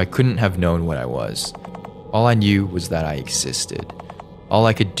 so I couldn't have known what I was. All I knew was that I existed. All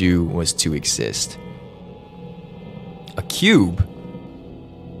I could do was to exist. A cube?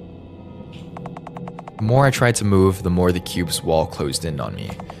 The more I tried to move, the more the cube's wall closed in on me.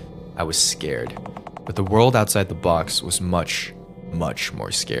 I was scared, but the world outside the box was much, much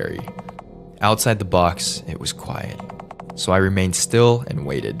more scary. Outside the box, it was quiet, so I remained still and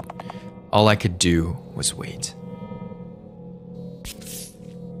waited. All I could do was wait.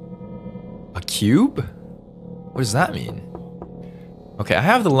 A cube? What does that mean? Okay, I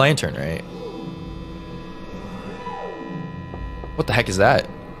have the lantern, right? What the heck is that?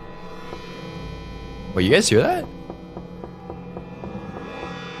 Wait, you guys hear that?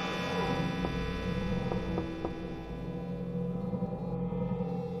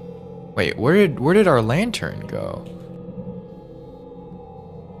 Wait, where did our lantern go?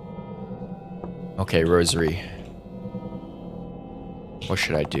 Okay, Rosary. What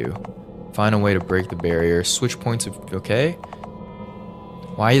should I do? Find a way to break the barrier, switch points of... okay?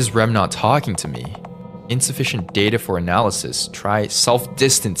 Why is Rem not talking to me? Insufficient data for analysis. Try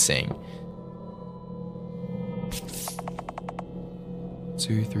self-distancing.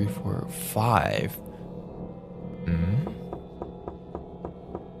 2, 3, 4, 5.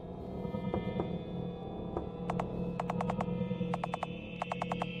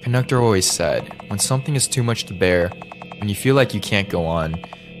 Conductor always said, when something is too much to bear, when you feel like you can't go on,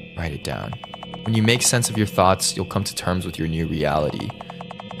 write it down. When you make sense of your thoughts, you'll come to terms with your new reality.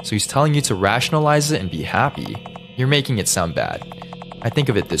 So he's telling you to rationalize it and be happy. You're making it sound bad. I think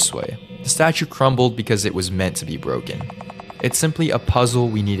of it this way. The statue crumbled because it was meant to be broken. It's simply a puzzle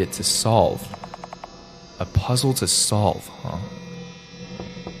we needed to solve. A puzzle to solve, huh?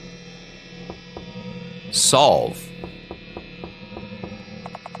 Solve.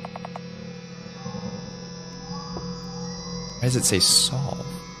 Why does it say solve?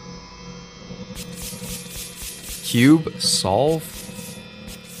 Cube, solve?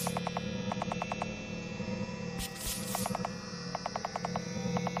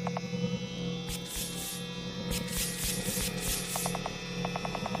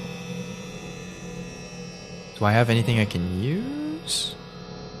 Do I have anything I can use?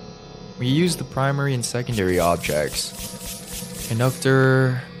 We use the primary and secondary objects.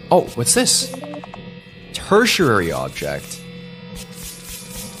 Conductor... oh, what's this? Tertiary object.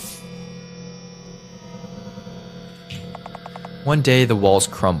 One day the walls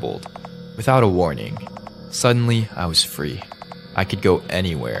crumbled, without a warning. Suddenly I was free. I could go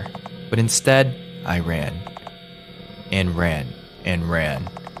anywhere, but instead I ran. And ran, and ran,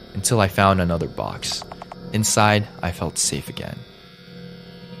 until I found another box. Inside, I felt safe again.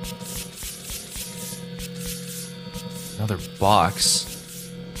 Another box?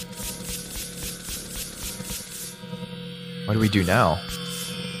 What do we do now?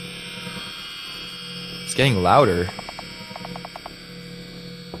 It's getting louder.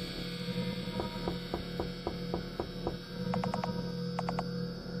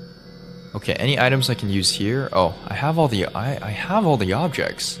 Okay, any items I can use here? Oh, I have all the I have all the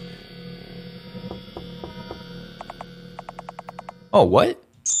objects. Oh, what?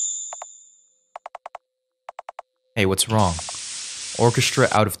 Hey, what's wrong? Orchestra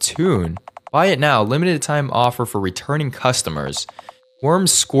out of tune. Buy it now. Limited time offer for returning customers.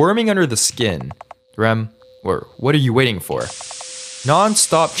 Worms squirming under the skin. Rem, or what are you waiting for?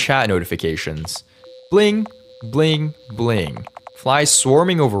 Non-stop chat notifications. Bling, bling, bling. Flies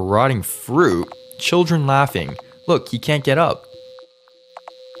swarming over rotting fruit. Children laughing. Look, he can't get up.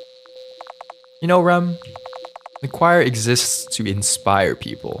 You know, Rem, The choir exists to inspire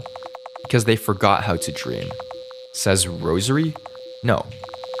people because they forgot how to dream. Says Rosary? No.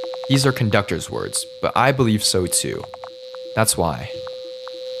 These are conductor's words, but I believe so too. That's why.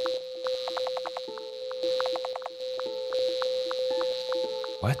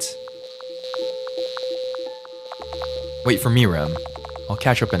 What? Wait for me, Rem. I'll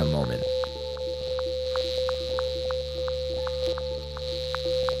catch up in a moment.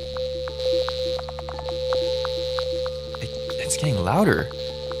 It's getting louder.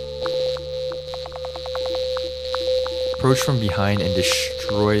 Approach from behind and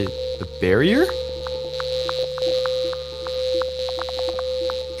destroy the barrier?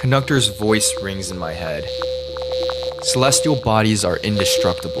 Conductor's voice rings in my head. Celestial bodies are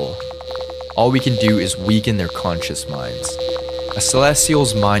indestructible. All we can do is weaken their conscious minds. A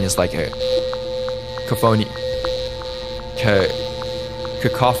celestial's mind is like a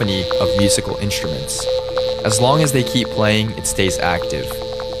cacophony of musical instruments. As long as they keep playing, it stays active.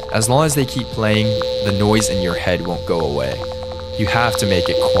 As long as they keep playing, the noise in your head won't go away. You have to make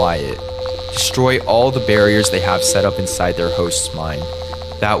it quiet. Destroy all the barriers they have set up inside their host's mind.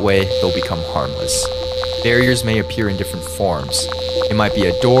 That way, they'll become harmless. Barriers may appear in different forms. It might be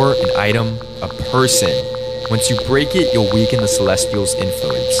a door, an item, a person. Once you break it, you'll weaken the Celestial's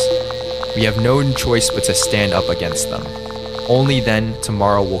influence. We have no choice but to stand up against them. Only then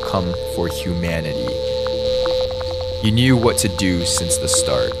tomorrow will come for humanity. You knew what to do since the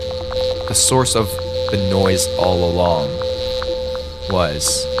start. The source of the noise all along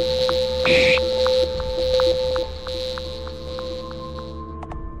was...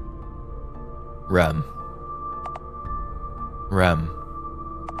 Rem.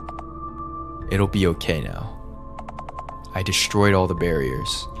 It'll be okay now. I destroyed all the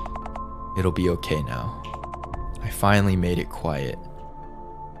barriers. It'll be okay now. I finally made it quiet.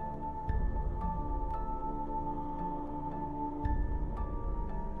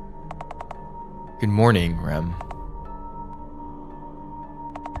 Good morning, Rem.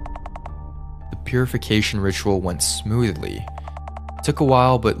 The purification ritual went smoothly. It took a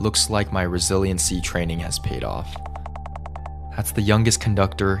while, but looks like my resiliency training has paid off. That's the youngest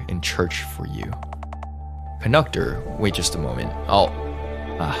conductor in church for you. Conductor? Wait just a moment.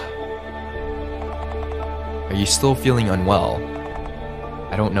 Are you still feeling unwell?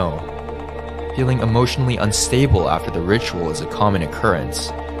 I don't know. Feeling emotionally unstable after the ritual is a common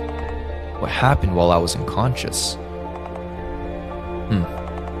occurrence. What happened while I was unconscious?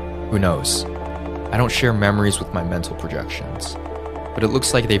 Who knows? I don't share memories with my mental projections. But it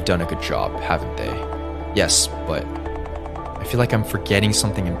looks like they've done a good job, haven't they? Yes, but I feel like I'm forgetting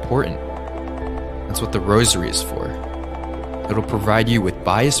something important. That's what the rosary is for. It'll provide you with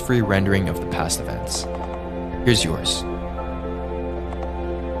bias-free rendering of the past events. Here's yours.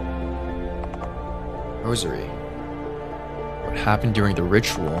 Rosary. What happened during the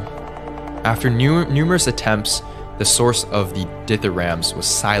ritual? After numerous attempts, the source of the dithyrambs was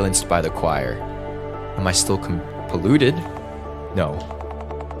silenced by the choir. Am I still polluted? No.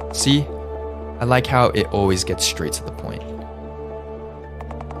 See? I like how it always gets straight to the point.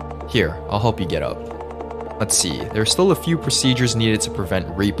 Here, I'll help you get up. Let's see, there are still a few procedures needed to prevent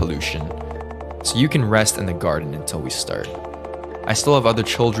repollution, so you can rest in the garden until we start. I still have other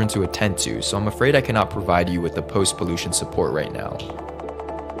children to attend to, so I'm afraid I cannot provide you with the post-pollution support right now.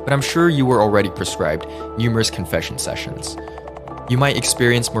 But I'm sure you were already prescribed numerous confession sessions. You might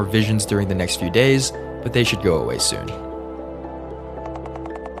experience more visions during the next few days, but they should go away soon.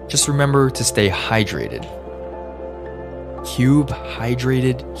 Just remember to stay hydrated. Cube,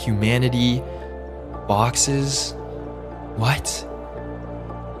 hydrated, humanity, boxes. What?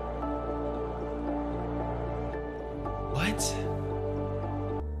 What?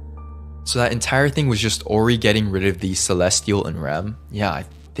 So that entire thing was just Ori getting rid of the Celestial and Rem? Yeah, I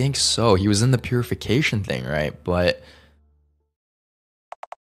think so. He was in the purification thing, right? But...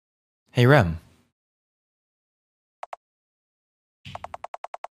 Hey, Rem.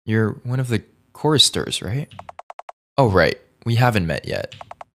 You're one of the choristers, right? Oh, right. We haven't met yet.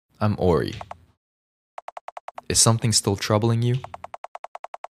 I'm Ori. Is something still troubling you?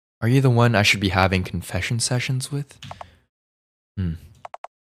 Are you the one I should be having confession sessions with?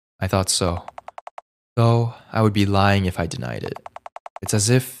 I thought so. Though, I would be lying if I denied it. It's as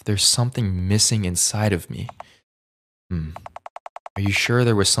if there's something missing inside of me. Are you sure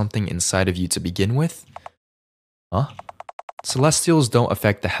there was something inside of you to begin with? Huh? Celestials don't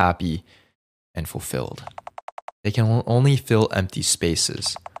affect the happy and fulfilled. They can only fill empty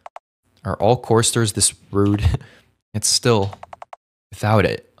spaces. Are all choristers this rude? It's still, without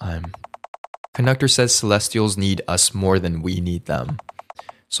it, Conductor says Celestials need us more than we need them.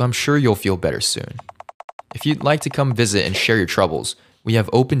 So I'm sure you'll feel better soon. If you'd like to come visit and share your troubles, we have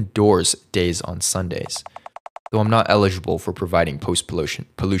open doors days on Sundays, though I'm not eligible for providing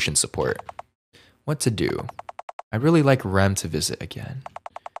post-pollution support. What to do? I'd really like Rem to visit again.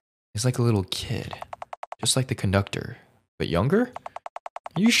 He's like a little kid, just like the conductor, but younger?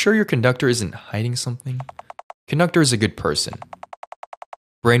 Are you sure your conductor isn't hiding something? Conductor is a good person.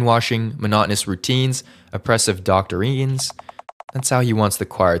 Brainwashing, monotonous routines, oppressive doctrines. That's how he wants the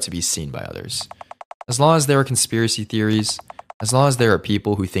choir to be seen by others. As long as there are conspiracy theories, as long as there are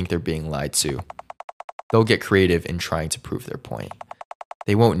people who think they're being lied to, they'll get creative in trying to prove their point.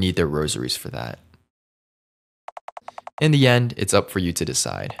 They won't need their rosaries for that. In the end, it's up for you to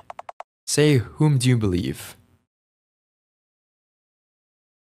decide. Say, whom do you believe?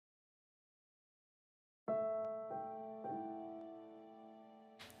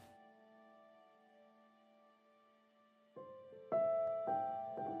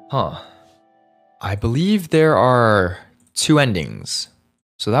 Huh. I believe there are 2 endings.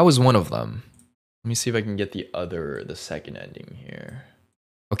 So that was one of them. Let me see if I can get the second ending here.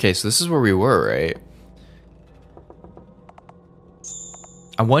 Okay, so this is where we were, right?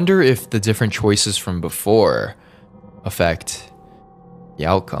 I wonder if the different choices from before affect the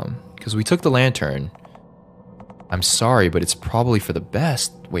outcome. Because we took the lantern. I'm sorry, but it's probably for the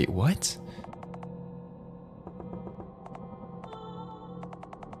best. Wait, what?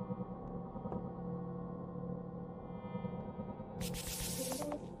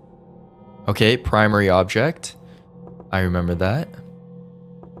 Okay, primary object. I remember that.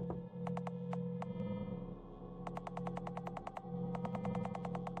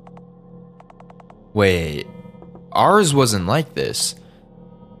 Wait, ours wasn't like this.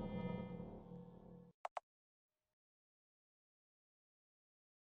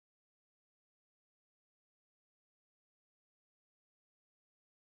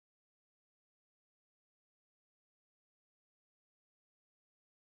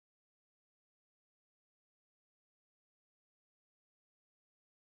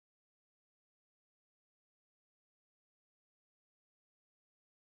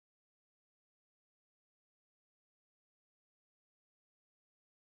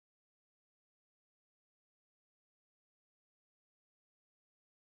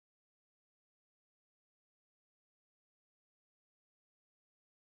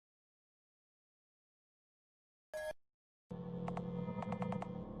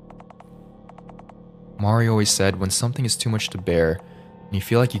 Mario always said, when something is too much to bear and you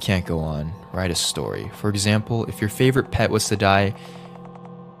feel like you can't go on, write a story. For example, if your favorite pet was to die...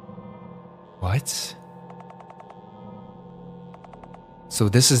 What? So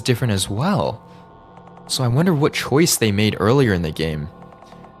this is different as well. So I wonder what choice they made earlier in the game.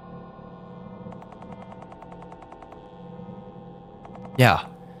 Yeah.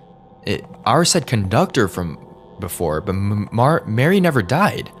 Ours said conductor from before, but Mary never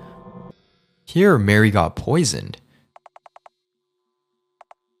died. Here, Mary got poisoned.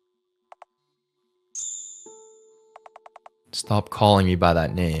 Stop calling me by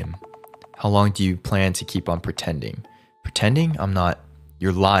that name. How long do you plan to keep on pretending? Pretending? I'm not.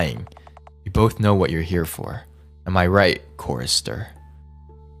 You're lying. You both know what you're here for. Am I right, chorister?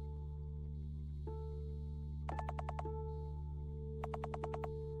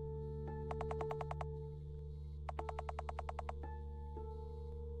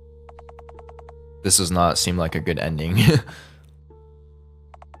 This does not seem like a good ending.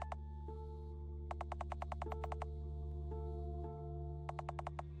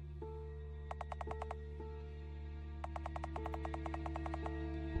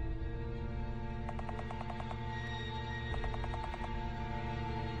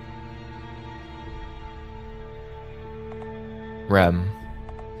 Rem,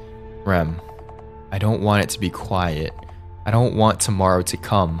 I don't want it to be quiet. I don't want tomorrow to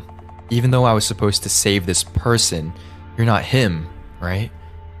come. Even though I was supposed to save this person, you're not him, right?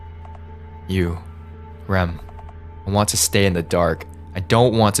 Rem, I want to stay in the dark. I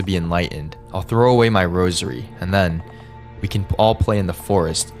don't want to be enlightened. I'll throw away my rosary, and then we can all play in the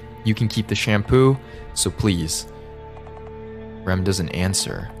forest. You can keep the shampoo, so please. Rem doesn't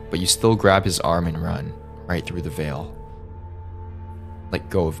answer, but you still grab his arm and run, right through the veil. Let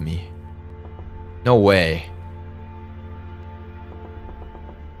go of me. No way.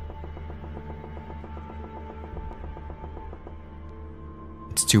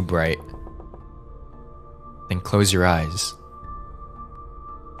 It's too bright. Then close your eyes.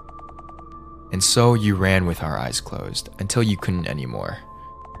 And so you ran with our eyes closed until you couldn't anymore.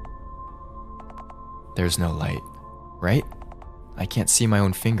 There's no light, right? I can't see my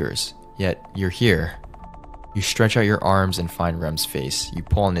own fingers, yet you're here. You stretch out your arms and find Rem's face. You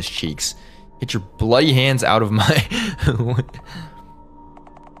pull on his cheeks. Get your bloody hands out of my...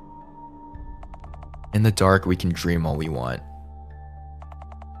 In the dark, we can dream all we want.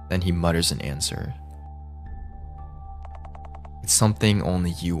 Then he mutters an answer. It's something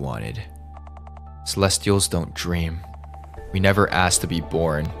only you wanted. Celestials don't dream. We never asked to be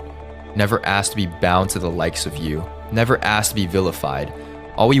born. Never asked to be bound to the likes of you. Never asked to be vilified.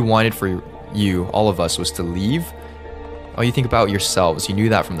 All we wanted for you, all of us, was to leave. All you think about yourselves, you knew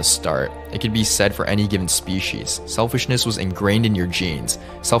that from the start. It could be said for any given species. Selfishness was ingrained in your genes.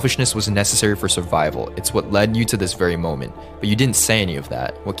 Selfishness was necessary for survival. It's what led you to this very moment. But you didn't say any of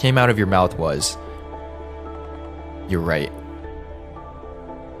that. What came out of your mouth was, "You're right.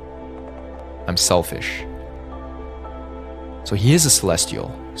 I'm selfish." So he is a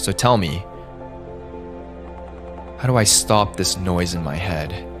celestial. So tell me, how do I stop this noise in my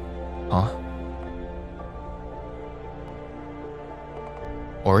head? Huh?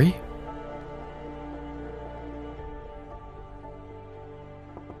 Ori?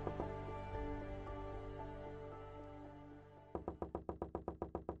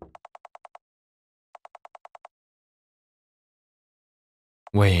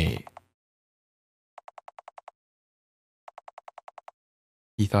 Wait.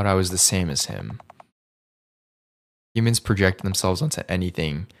 He thought I was the same as him. Humans project themselves onto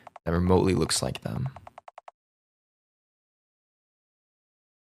anything that remotely looks like them.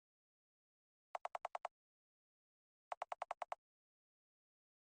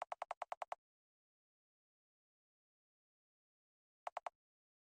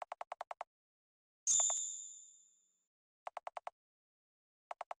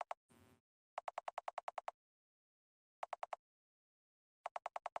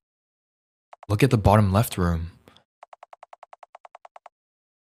 Look at the bottom left room.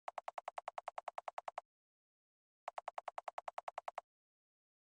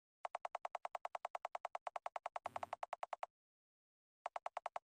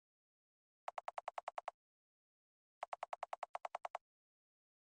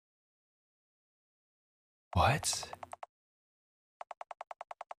 What?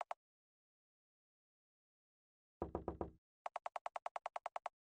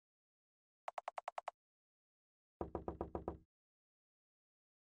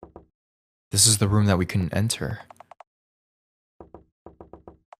 This is the room that we couldn't enter.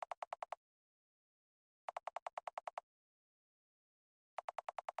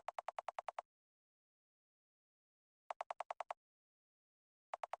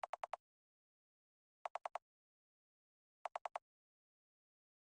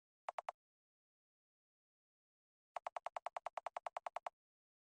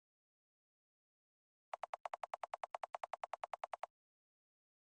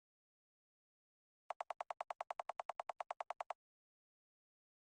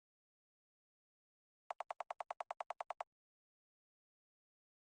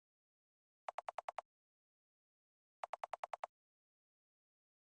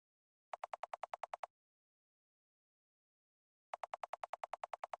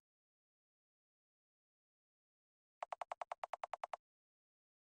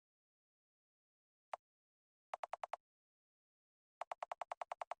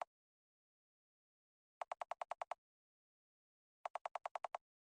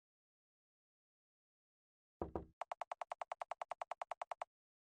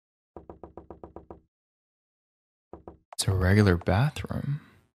 It's a regular bathroom.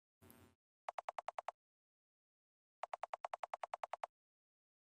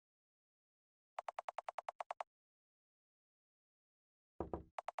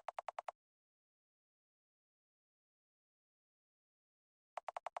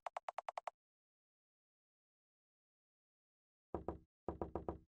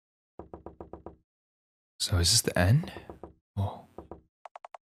 So is this the end? Oh.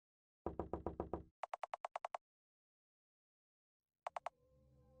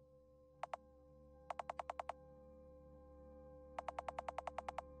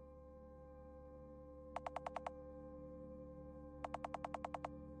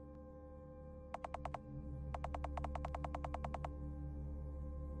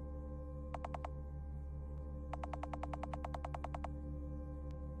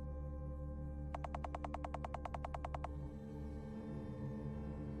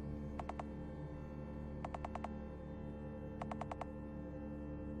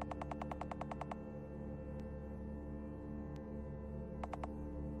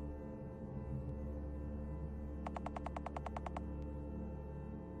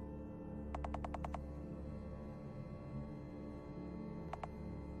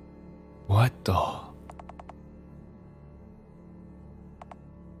 What the?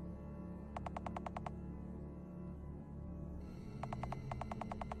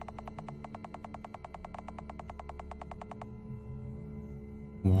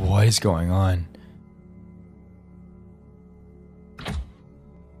 What is going on?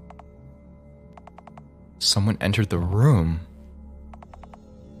 Someone entered the room.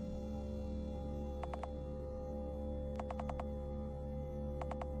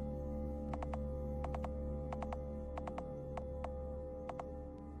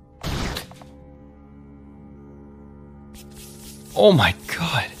 Oh my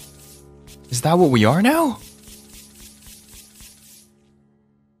god. Is that what we are now?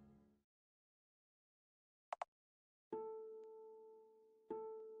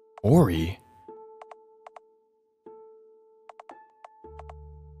 Ori?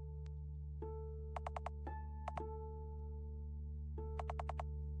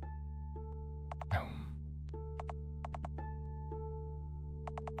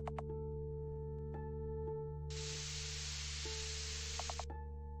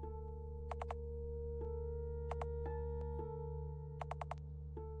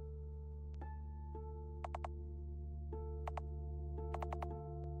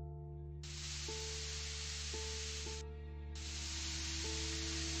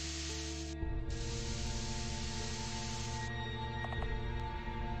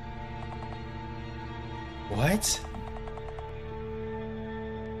 What?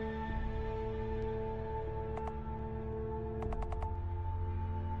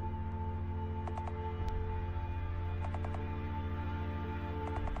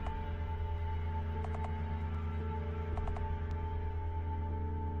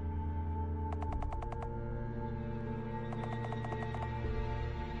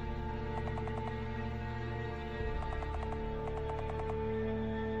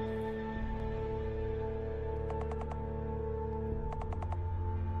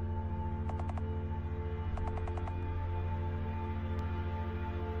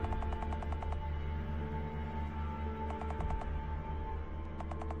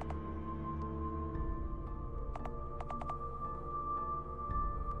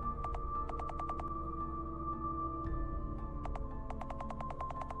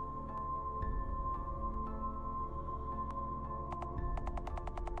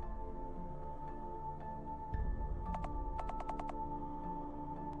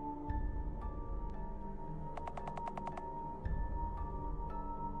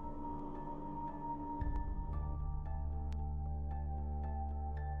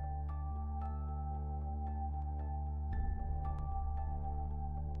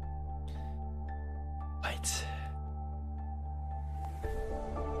 What?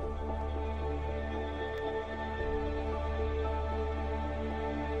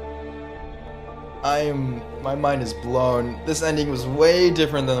 My mind is blown. This ending was way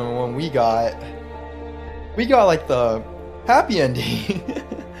different than the one we got. We got like the happy ending.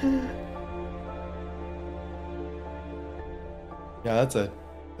 Yeah,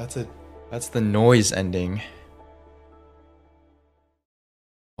 that's the noise ending.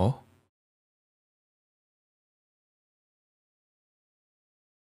 Oh?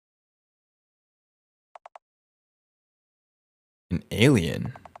 An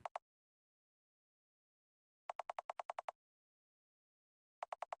alien?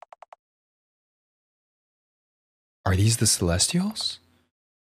 Are these the Celestials?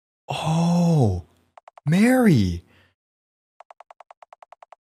 Oh, Mary!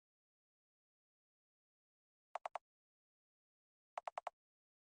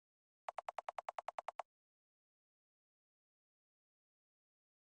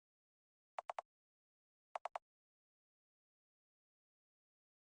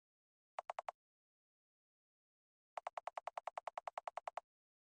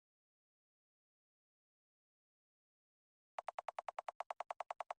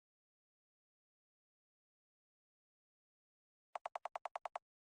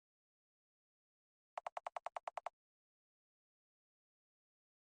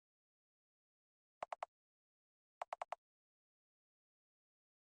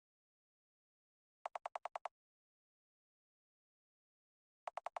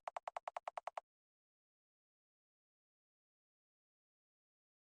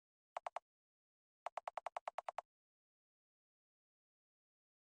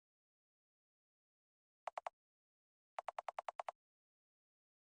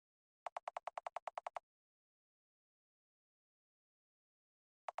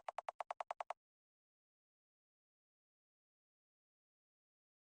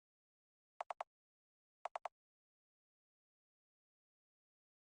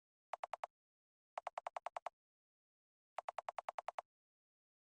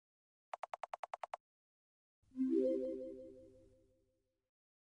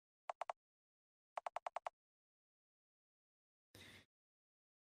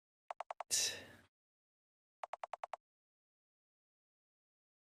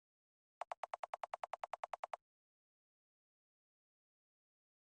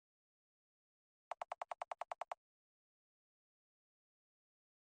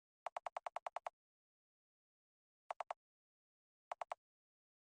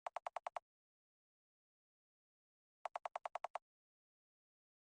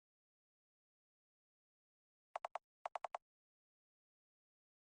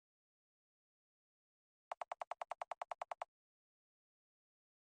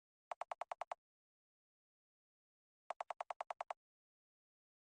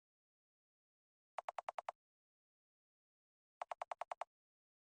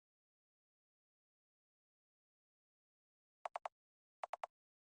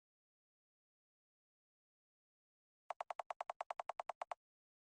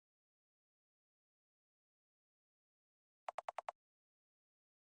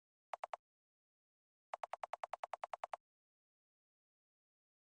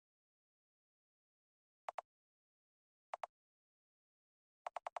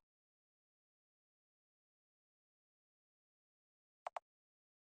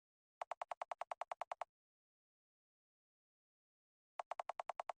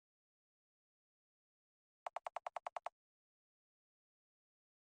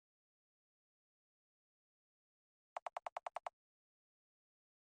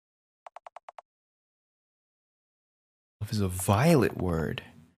 Love is a violet word.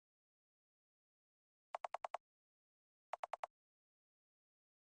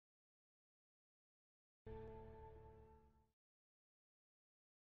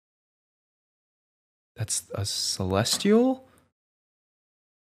 That's a celestial?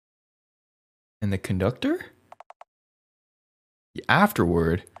 And the conductor? The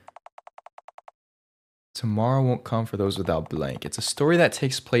afterword. Tomorrow won't come for those without blank. It's a story that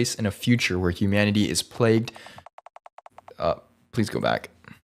takes place in a future where humanity is plagued. Please go back.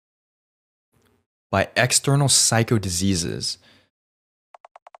 By external psycho diseases.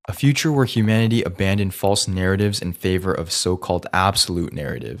 A future where humanity abandoned false narratives in favor of so-called absolute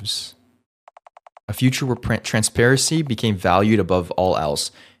narratives. A future where transparency became valued above all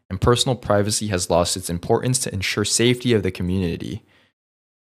else, and personal privacy has lost its importance to ensure safety of the community.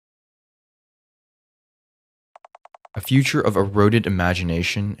 A future of eroded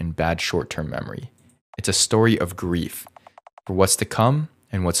imagination and bad short-term memory. It's a story of grief for what's to come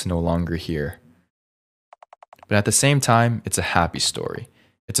and what's no longer here. But at the same time, it's a happy story.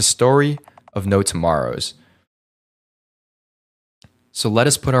 It's a story of no tomorrows. So let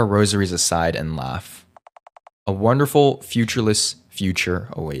us put our rosaries aside and laugh. A wonderful, futureless future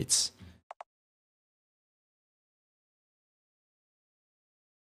awaits.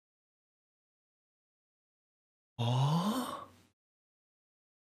 Oh.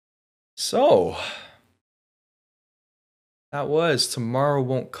 So, that was Tomorrow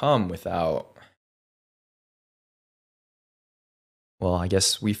Won't Come without... Well, I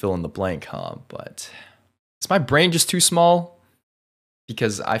guess we fill in the blank, huh? But is my brain just too small?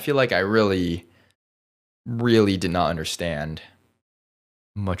 Because I feel like I really did not understand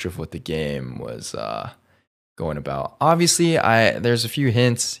much of what the game was going about. Obviously, there's a few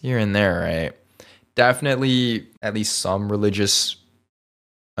hints here and there, right? Definitely at least some religious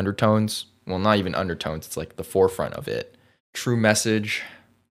undertones. Well, not even undertones. It's like the forefront of it. True message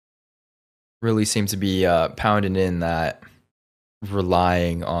really seems to be pounded in that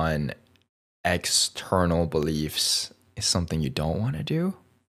relying on external beliefs is something you don't want to do.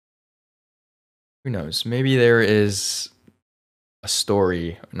 Who knows? Maybe there is a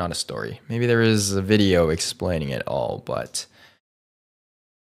story, not a story. Maybe there is a video explaining it all, but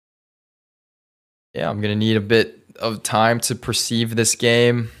yeah, I'm going to need a bit of time to perceive this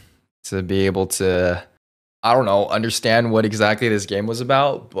game, to be able to, I don't know, understand what exactly this game was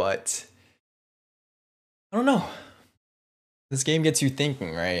about, but I don't know. This game gets you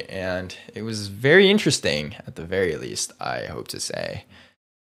thinking, right? And it was very interesting, at the very least, I hope to say.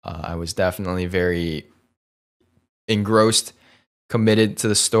 I was definitely very engrossed, committed to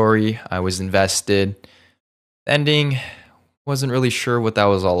the story. I was invested. Ending, wasn't really sure what that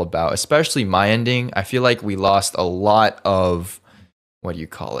was all about, especially my ending. I feel like we lost a lot of, what do you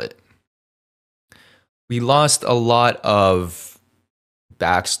call it? We lost a lot of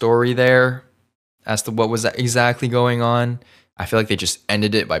backstory there as to what was exactly going on. I feel like they just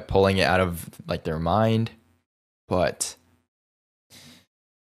ended it by pulling it out of like their mind. But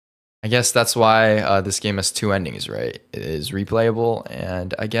I guess that's why this game has two endings, right? It is replayable,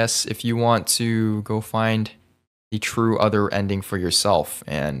 and I guess if you want to go find the true other ending for yourself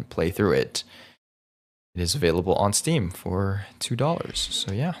and play through it, it is available on Steam for $2.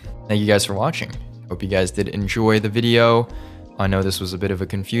 So yeah, thank you guys for watching. Hope you guys did enjoy the video. I know this was a bit of a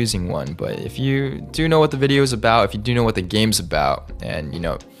confusing one, but if you do know what the video is about, if you do know what the game's about, and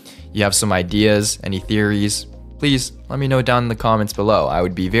you have some ideas, any theories, please let me know down in the comments below. I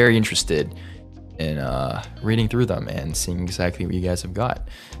would be very interested in reading through them and seeing exactly what you guys have got.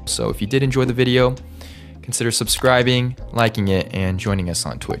 So if you did enjoy the video, consider subscribing, liking it, and joining us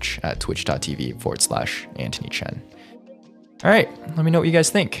on Twitch at twitch.tv/Anthony Chen. All right, let me know what you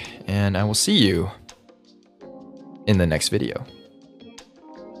guys think, and I will see you in the next video.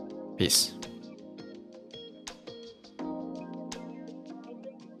 Peace.